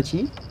kyekola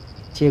ki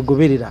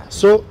kyegoberera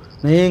so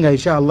naye nga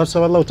inshallah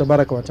tusaba Allah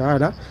tabaraka wa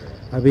taala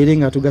abeere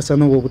nga atugasa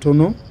n'obwo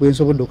obutono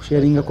bwensobodde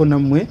okusharingako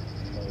nammwe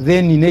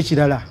then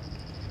n'ekirala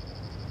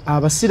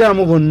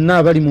abasiraamu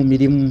bonna bali mu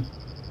mirimu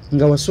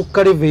nga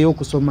wasukka leve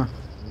ey'okusoma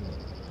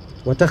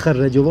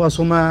watakharraja oba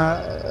wasoma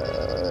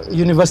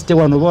university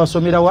wano oba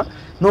wasomerawa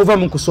n'ova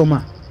mu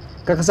kusoma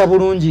kakasa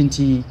bulungi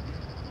nti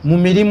mu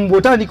mirimu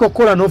bw'otandika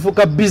okukola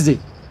n'ofuuka bize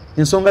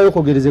ensonga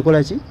y'okwogereza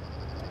ekola ki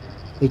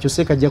ekyo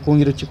seeka ajja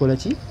kwongera okikola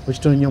ki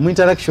okitonya mu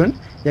interaction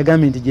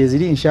yagambye nti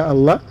gyeziri insha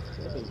Allah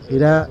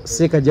era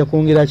seeka ajja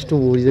kwongera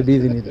akitubuulire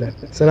biidhinillah.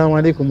 Assalamu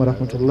alaikum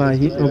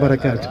warahmatullahi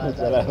wabarakatuh.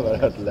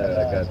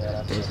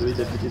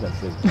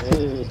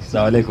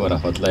 Assalamu alaikum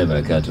warahmatullahi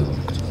wabarakatuh.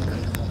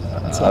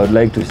 I would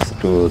like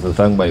to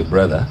thank my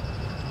brother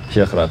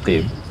Sheikh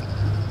Raqib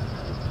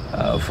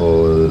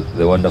for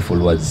the wonderful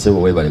words.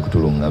 Sebo webale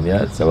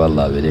kutulungamya saba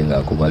Allah aberenga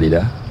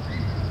akumalira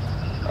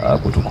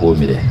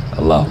kutukuumire.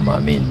 Allahumma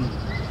amin.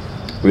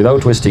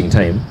 Without wasting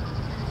time,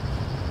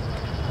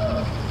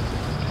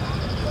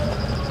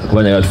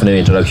 kubanya tufune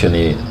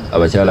introduction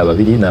abakyala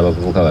babiri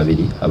n'abavubuka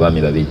babiri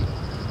abaami babiri.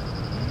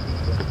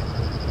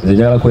 Nze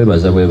njagala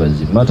kwebaza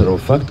bwebazi. Matter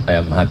of fact, I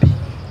am happy.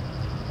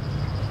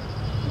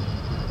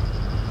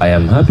 I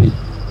am happy.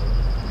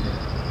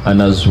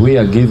 And as we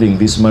are giving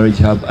this marriage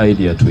hub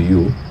idea to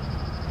you,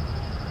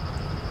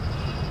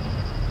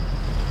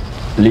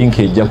 link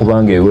ejja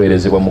kubanga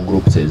eweerezebwa mu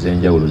groups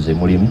ez'enjawulo ze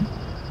mulimu,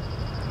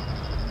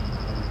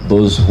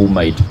 those who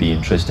might be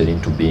interested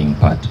into being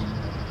part.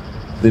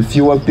 The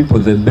fewer people,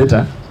 the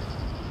better.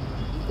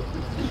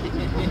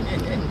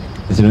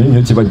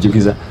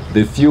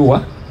 The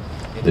fewer,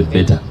 the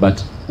better.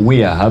 But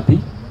we are happy.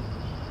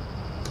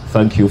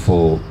 Thank you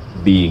for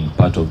being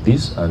part of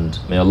this, and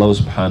may Allah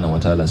subhanahu wa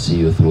ta'ala see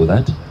you through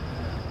that.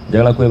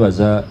 Njagala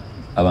kwebaza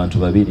abantu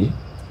babiri.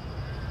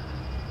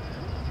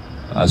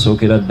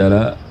 Asookera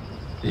ddala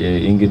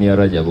Engineer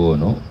Rajab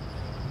ono,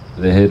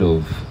 the head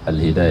of Al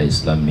Hidayah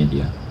Islam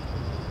Media.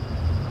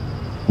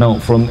 Now,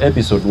 from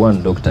episode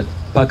 1, Dr.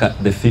 Paka,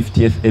 the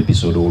 50th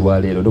episode,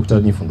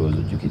 Dr. Nifundo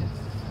Zujukide.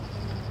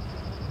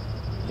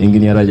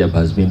 Engineer Rajab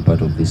has been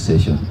part of this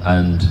session,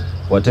 and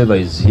whatever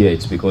is here,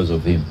 it's because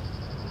of him.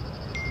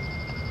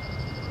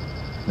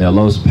 May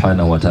Allah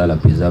subhanahu wa ta'ala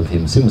preserve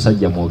him. Si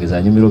musajja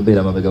mwogeza nyumiro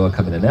bera mabega wa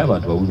kamera naye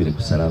abantu babubire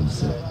ku salamu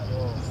se.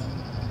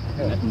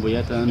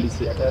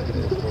 Mbuyatandise.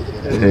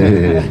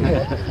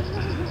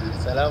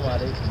 Assalamu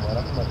alaikum wa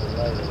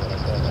rahmatullahi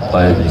wa barakatuh. Wa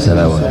alaikum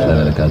assalam wa rahmatullahi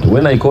wa barakatuh.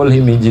 When I call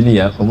him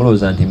engineer,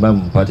 omuloza nti mba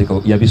mpatika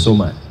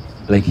yabisoma,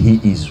 like he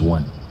is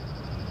one.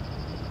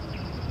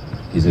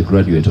 He's a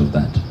graduate of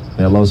that.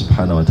 May Allah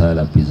subhanahu wa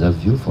ta'ala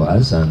preserve you for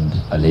us and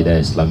Al Hidayah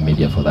Islam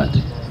Media for that.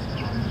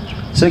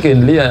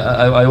 Secondly,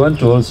 I want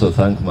to also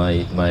thank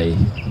my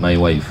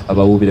wife,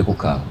 Abawubile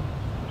Kuka.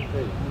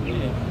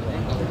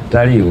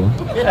 Tariu.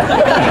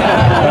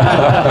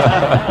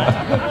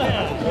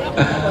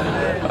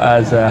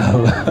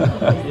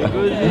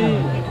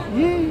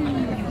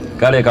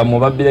 Kale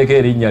kamubabile ke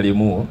erinnya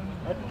limu.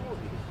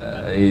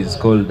 Is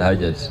called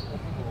Hajat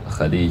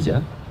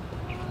Khadija,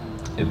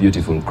 a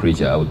beautiful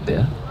creature out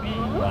there.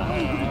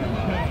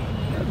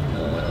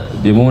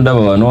 Bimunda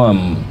Bawano,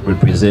 I'm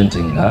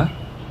representing her.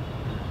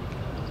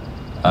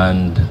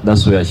 And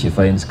that's where she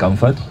finds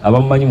comfort.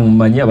 Abamanyi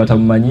mumanya,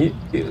 abatamanyi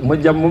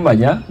mujja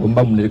mumanya,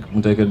 bomba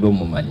mutekeddwa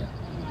mumanya.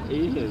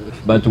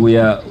 But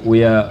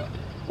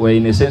we're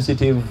in a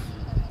sensitive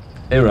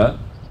era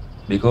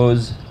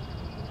because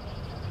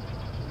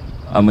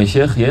I'm a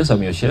sheikh, yes,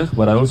 I'm your sheikh,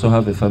 but I also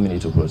have a family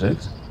to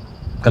protect.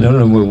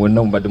 Kanono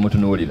mwenna mbadde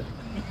mutunuulira.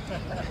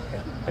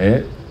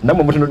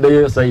 Namwe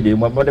mutunuddeyo side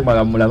mwabadde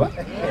mwagamulaba.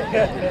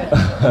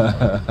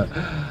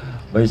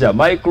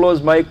 My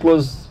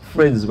close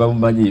friends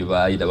bamumanyi,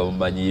 Aida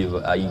bamumanyi,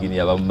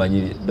 engineer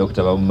bamumanyi,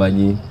 doctor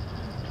bamumanyi.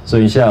 So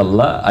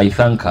inshallah, I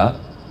thank her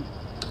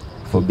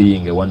for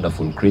being a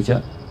wonderful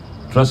creature.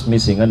 Trust me,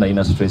 singa na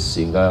ina stress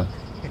singa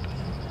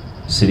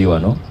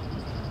siriwano.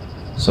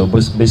 So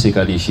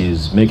basically,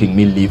 she's making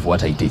me live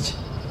what I teach.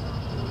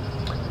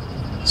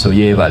 So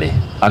yeah, vale.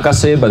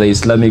 Akaseba, the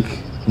Islamic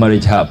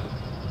Marriage Hub.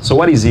 So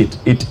what is it?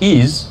 It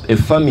is a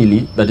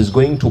family that is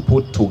going to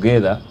put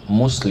together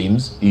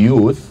Muslims,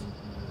 youth,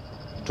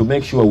 to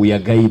make sure we are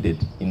guided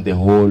in the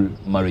whole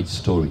marriage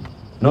story.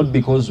 Not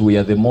because we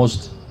are the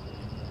most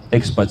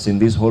experts in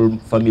this whole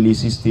family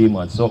system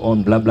and so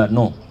on, blah, blah,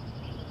 no.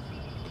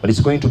 But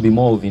it's going to be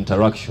more of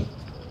interaction.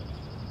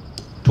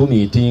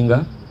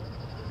 Tumiitinga,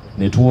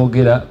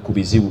 netuogera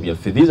kubizibu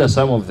byaffe. These are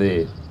some of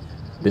the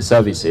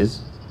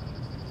services,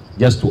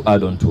 just to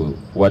add on to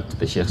what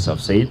the sheikhs have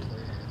said.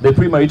 The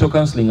premarital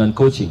counseling and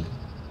coaching.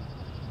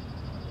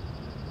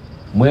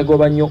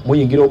 Mwegoba nnyo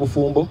muyingira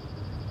obufumbo.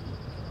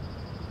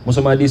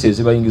 Musoma hadisi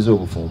ezibayingiza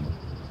obufumbo.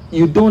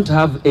 You don't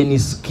have any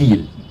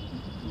skill.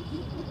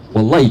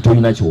 Wallahi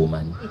tolina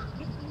kyomanyi.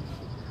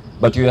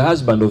 But you're a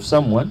husband of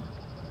someone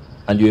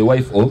and you're a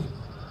wife of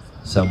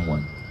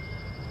someone.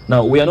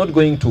 Now we are not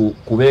going to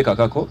kubeka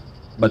kako,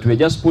 but we're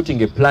just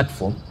putting a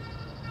platform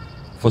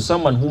for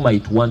someone who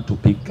might want to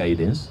pick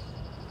guidance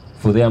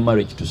for their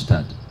marriage to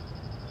start.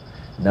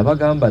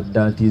 Nabagamba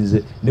ddanti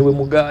nze niwe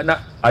mugana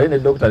ali ne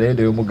doctor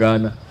lewe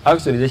mugana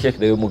actually the sheikh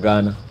lewe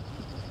mugana.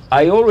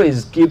 I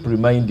always keep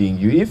reminding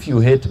you, if you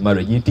hate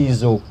marriage, it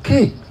is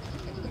okay.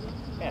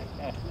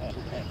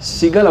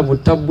 Sigala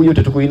mutabu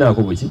yote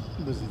tukuinaako buki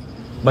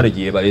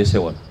marriage yebalese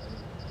wano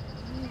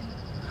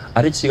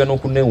ate kisigala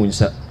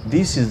okunewunyisa.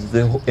 This is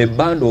a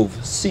band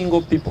of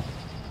single people,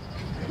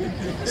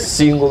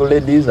 single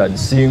ladies and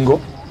single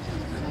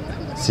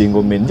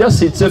men.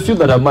 Just it's a few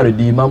that are married.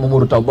 Imam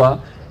Murtaba,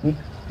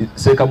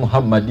 Seka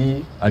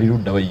Muhammadi,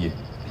 alirudda waye.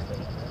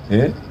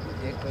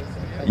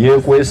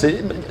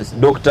 Yekwese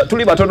doctor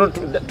tuli batono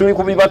tuli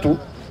kubi batu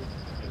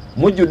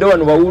mujjude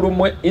wano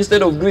bawulumwe.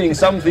 Instead of doing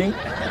something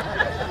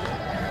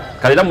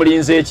kalina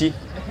mulinze eki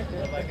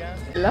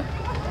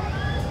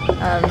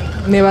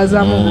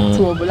nebazamu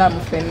obutu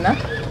obulamu fenna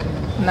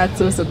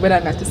natuuse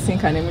okubeera nga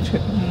tusinkane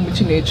mu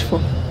kino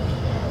ekifo.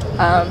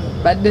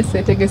 Badde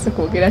seetegese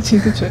kwogera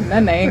kintu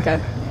kyonna naye nga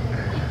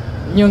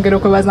nyongera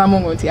okwebazaamu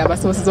ngo nti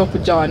abasobozesa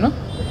okujja wano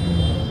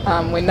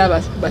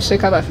mwenna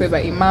basheeka baffe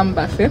ba imamu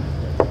baffe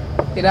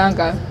era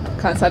nga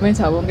kansabe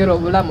nti abongera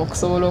obulamu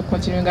okusobola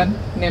okukontinuinga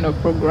neno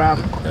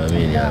programu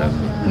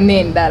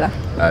n'endala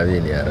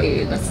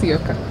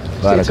nasiyoka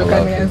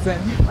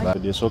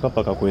esooka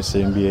paka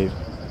kwesembyeyo.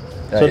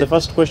 So the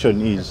first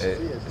question is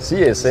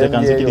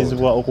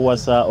sekanzikirizibwa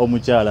okuwasa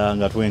omukyala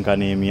nga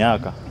twenkana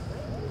emyaka.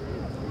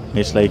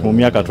 It's like mu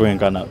myaka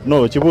twenkana.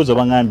 No, kibuuzo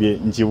bangambye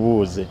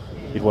nkibuuze.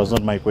 It was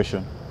not my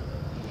question.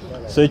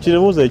 So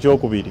ekibuuzo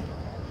ekyokubiri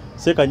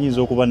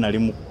sekanyinza okuba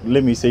nali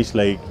let me say it's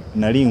like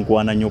nali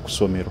nkwana nnyo ku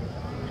ssomero.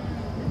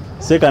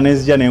 Seka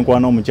nezija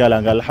nenkwana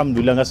omukyala nga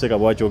alhamdulillah nga seka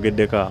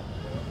bwakyogeddeko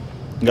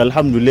nga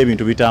alhamdulillah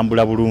ebintu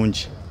bitambula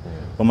bulungi.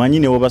 Omanyi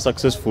ne woba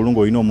successful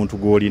ng'olina omuntu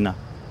gw'olina.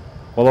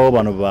 Wabawo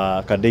bano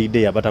ba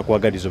kadeide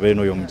abatakwagaliza obeere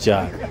n'oyo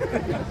omukyala.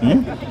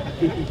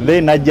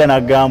 Then najja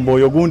nagamba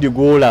oyo gundi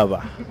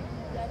gw'olaba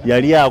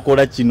yali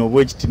akola kino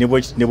bwekiti ne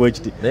bwekiti ne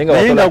bwekiti.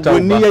 Naye nga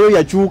gwenniyayo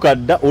yakyuka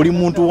dda oli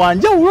muntu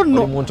wanjawulo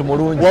nno.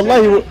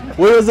 Wallahi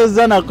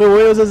weyozezza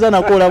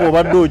nako olaba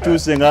obadde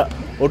okyuse nga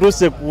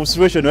otuuse ku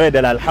situation oyo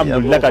ddala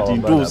alhamdulillah kati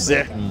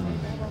ntuuse.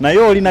 Naye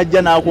oli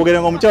najja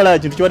n'akwogera nga omukyala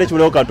kintu kibadde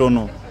kibulewo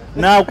katono.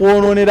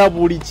 N'akwononera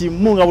buli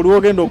kimu nga buli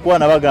wogenda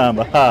okwana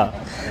bagamba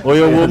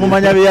oyo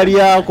bw'omumanya bye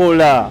yali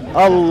akola.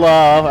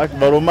 Allahu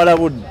akbar omala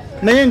budde.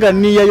 Naye nga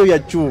nniyayo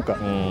yakyuka.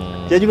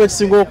 Kyekiro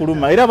ekisinga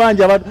okuluma era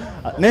bangi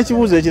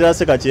n'ekibuuzo ekirala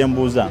seka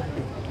kyembuuza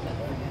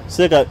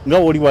seka nga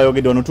oli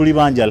bwayogedde wano tuli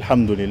bangi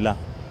alhamdulillah.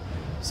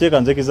 Seka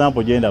nze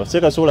example gyenda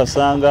seka sobola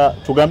sanga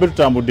tugambe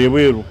tutambudde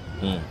ebweru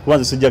kuba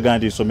nze sijjaga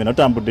nti nsomera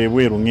tutambudde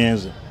ebweru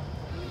ngenze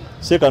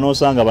seka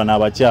n'osanga bano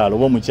abakyalo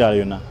oba omukyalo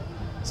yonna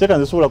seka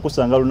nze sobola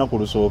kusanga lunaku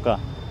lusooka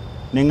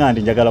nenga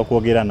ndi njagala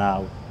kwogera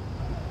naawe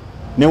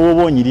ne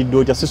woba onyiridde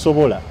otya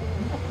sisobola.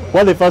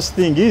 What the first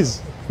thing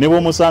is ne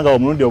bw'omusanga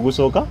omulundi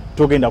ogusooka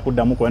togenda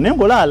kuddamu kola naye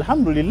ngola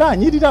alhamdulillah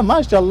nyirira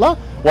mashallah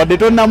wadde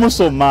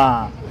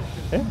tonnamusoma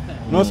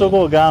n'osooka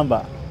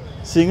ogamba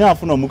singa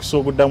nfuna omukisa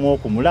okuddamu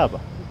okumulaba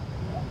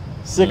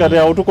sekati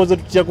awo tukoze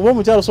tutya kuba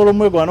omukyalo osobola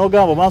omwegwa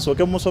n'ogamba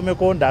mansooke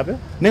mumusomeko ndabe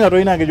naye nga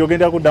tolina ngeri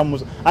ogenda kuddamu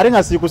ate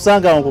nga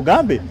sikusanga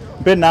nkugambe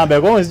mpe ennamba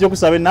yakuba nzija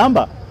okusaba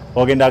ennamba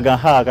ogenda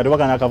gaha kati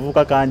wakana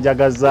akavubuka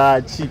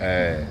kanjagaza ki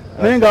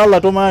naye nga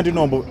Allah tomanya nti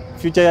nombo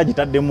future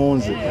yagitadde mu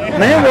nze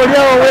naye ng'oli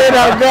awo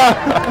weeraga.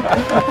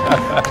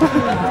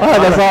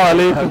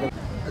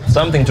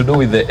 Something to do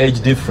with the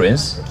age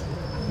difference.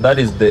 That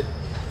is the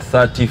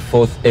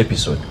 34th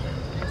episode.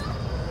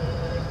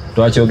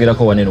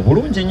 Twakyogerako waneno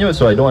bulungi nnyo,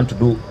 so I don't want to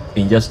do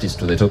injustice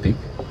to the topic.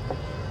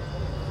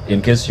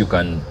 In case you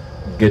can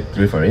get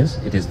reference,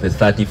 it is the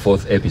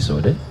 34th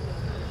episode.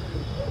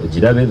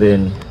 Ojirabe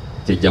then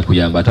kijja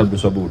kuyamba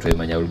atabuswabu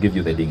twemanya. I will give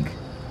you the link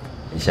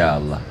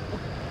inshallah.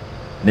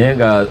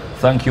 Nenga,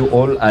 thank you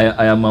all.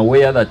 I am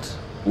aware that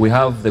we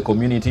have the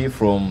community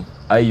from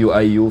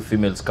IU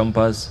Females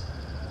Campus,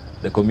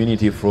 the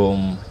community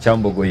from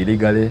Chambogo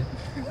illegally,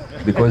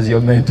 because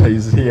your mentor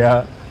is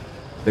here,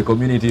 the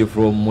community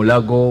from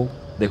Mulago,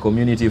 the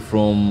community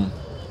from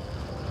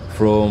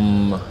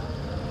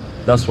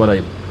that's what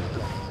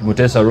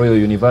Mutesa Royal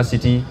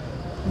University,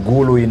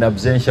 Gulu in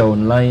absentia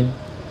online,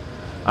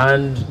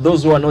 and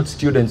those who are not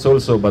students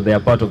also, but they are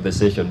part of the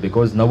session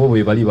because nabo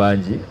webali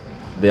banji,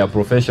 they are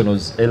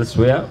professionals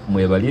elsewhere.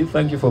 Mwebali,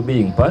 thank you for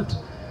being part.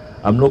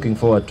 I'm looking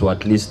forward to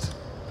at least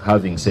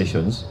having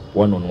sessions,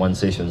 one-on-one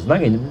sessions.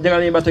 Nange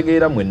njagala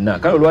nibategeera mwenna.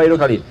 Kale olwaliro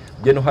kale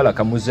jeno hala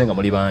kamuzenga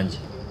muli banji.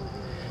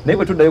 Naye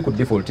bwe tuddayo ku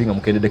defaultinga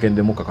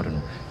mukendedekendeemu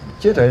kakatono.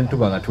 Kyetaaga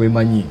tuba nga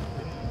twemanyi.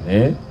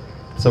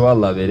 So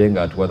Allah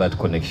abeerenga atuwa that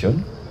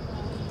connection.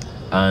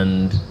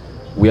 And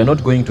we are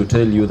not going to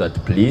tell you that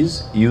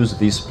please use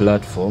this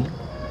platform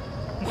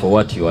for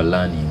what you are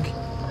learning.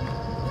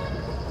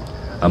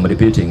 I'm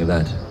repeating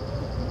that.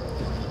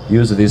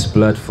 Use this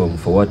platform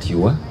for what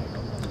you are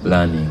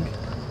learning.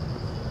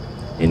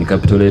 In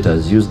capital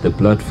letters, use the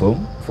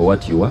platform for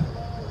what you are.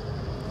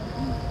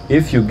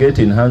 If you get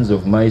in hands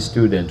of my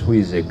student who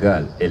is a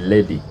girl, a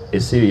lady, a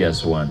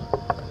serious one,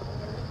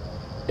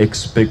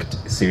 expect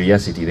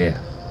seriousity there.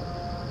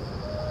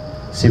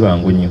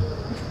 Sibangu nnyo.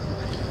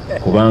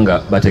 Kubanga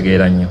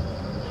bategeera nnyo.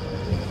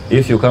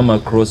 If you come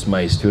across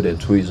my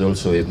student who is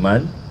also a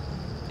man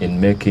in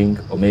making,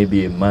 or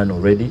maybe a man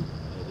already,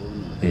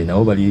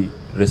 nabo bali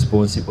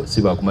responsible.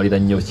 Sibakumalira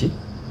nnyo ki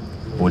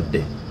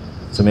budde.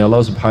 So may Allah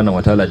subhanahu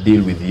wa ta'ala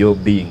deal with your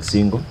being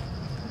single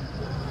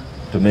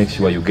to make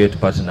sure you get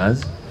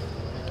partners.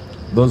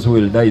 Those who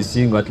will die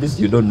single, at least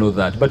you don't know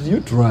that, but you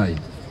try.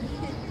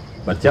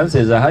 But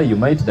chances are high you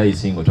might die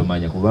single,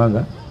 tomanya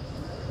kubanga.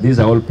 These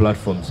are all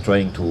platforms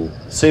trying to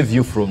save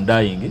you from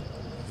dying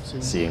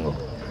single.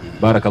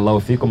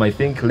 Barakallahu fikum. I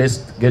think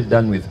let's get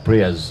done with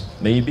prayers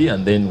maybe,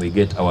 and then we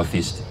get our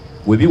feast.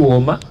 We be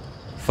warmer,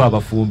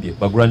 faba fumbye,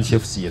 ba grand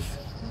chef CF.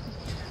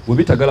 We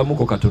be tagala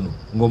muko katono.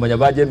 Ngomanya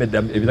baje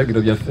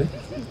ebiragiro byaffe.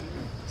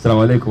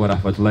 Assalamu alaikum wa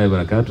rahmatullahi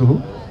wa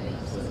barakatuh.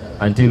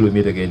 Until we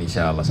meet again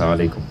inshallah. Assalamu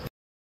alaikum.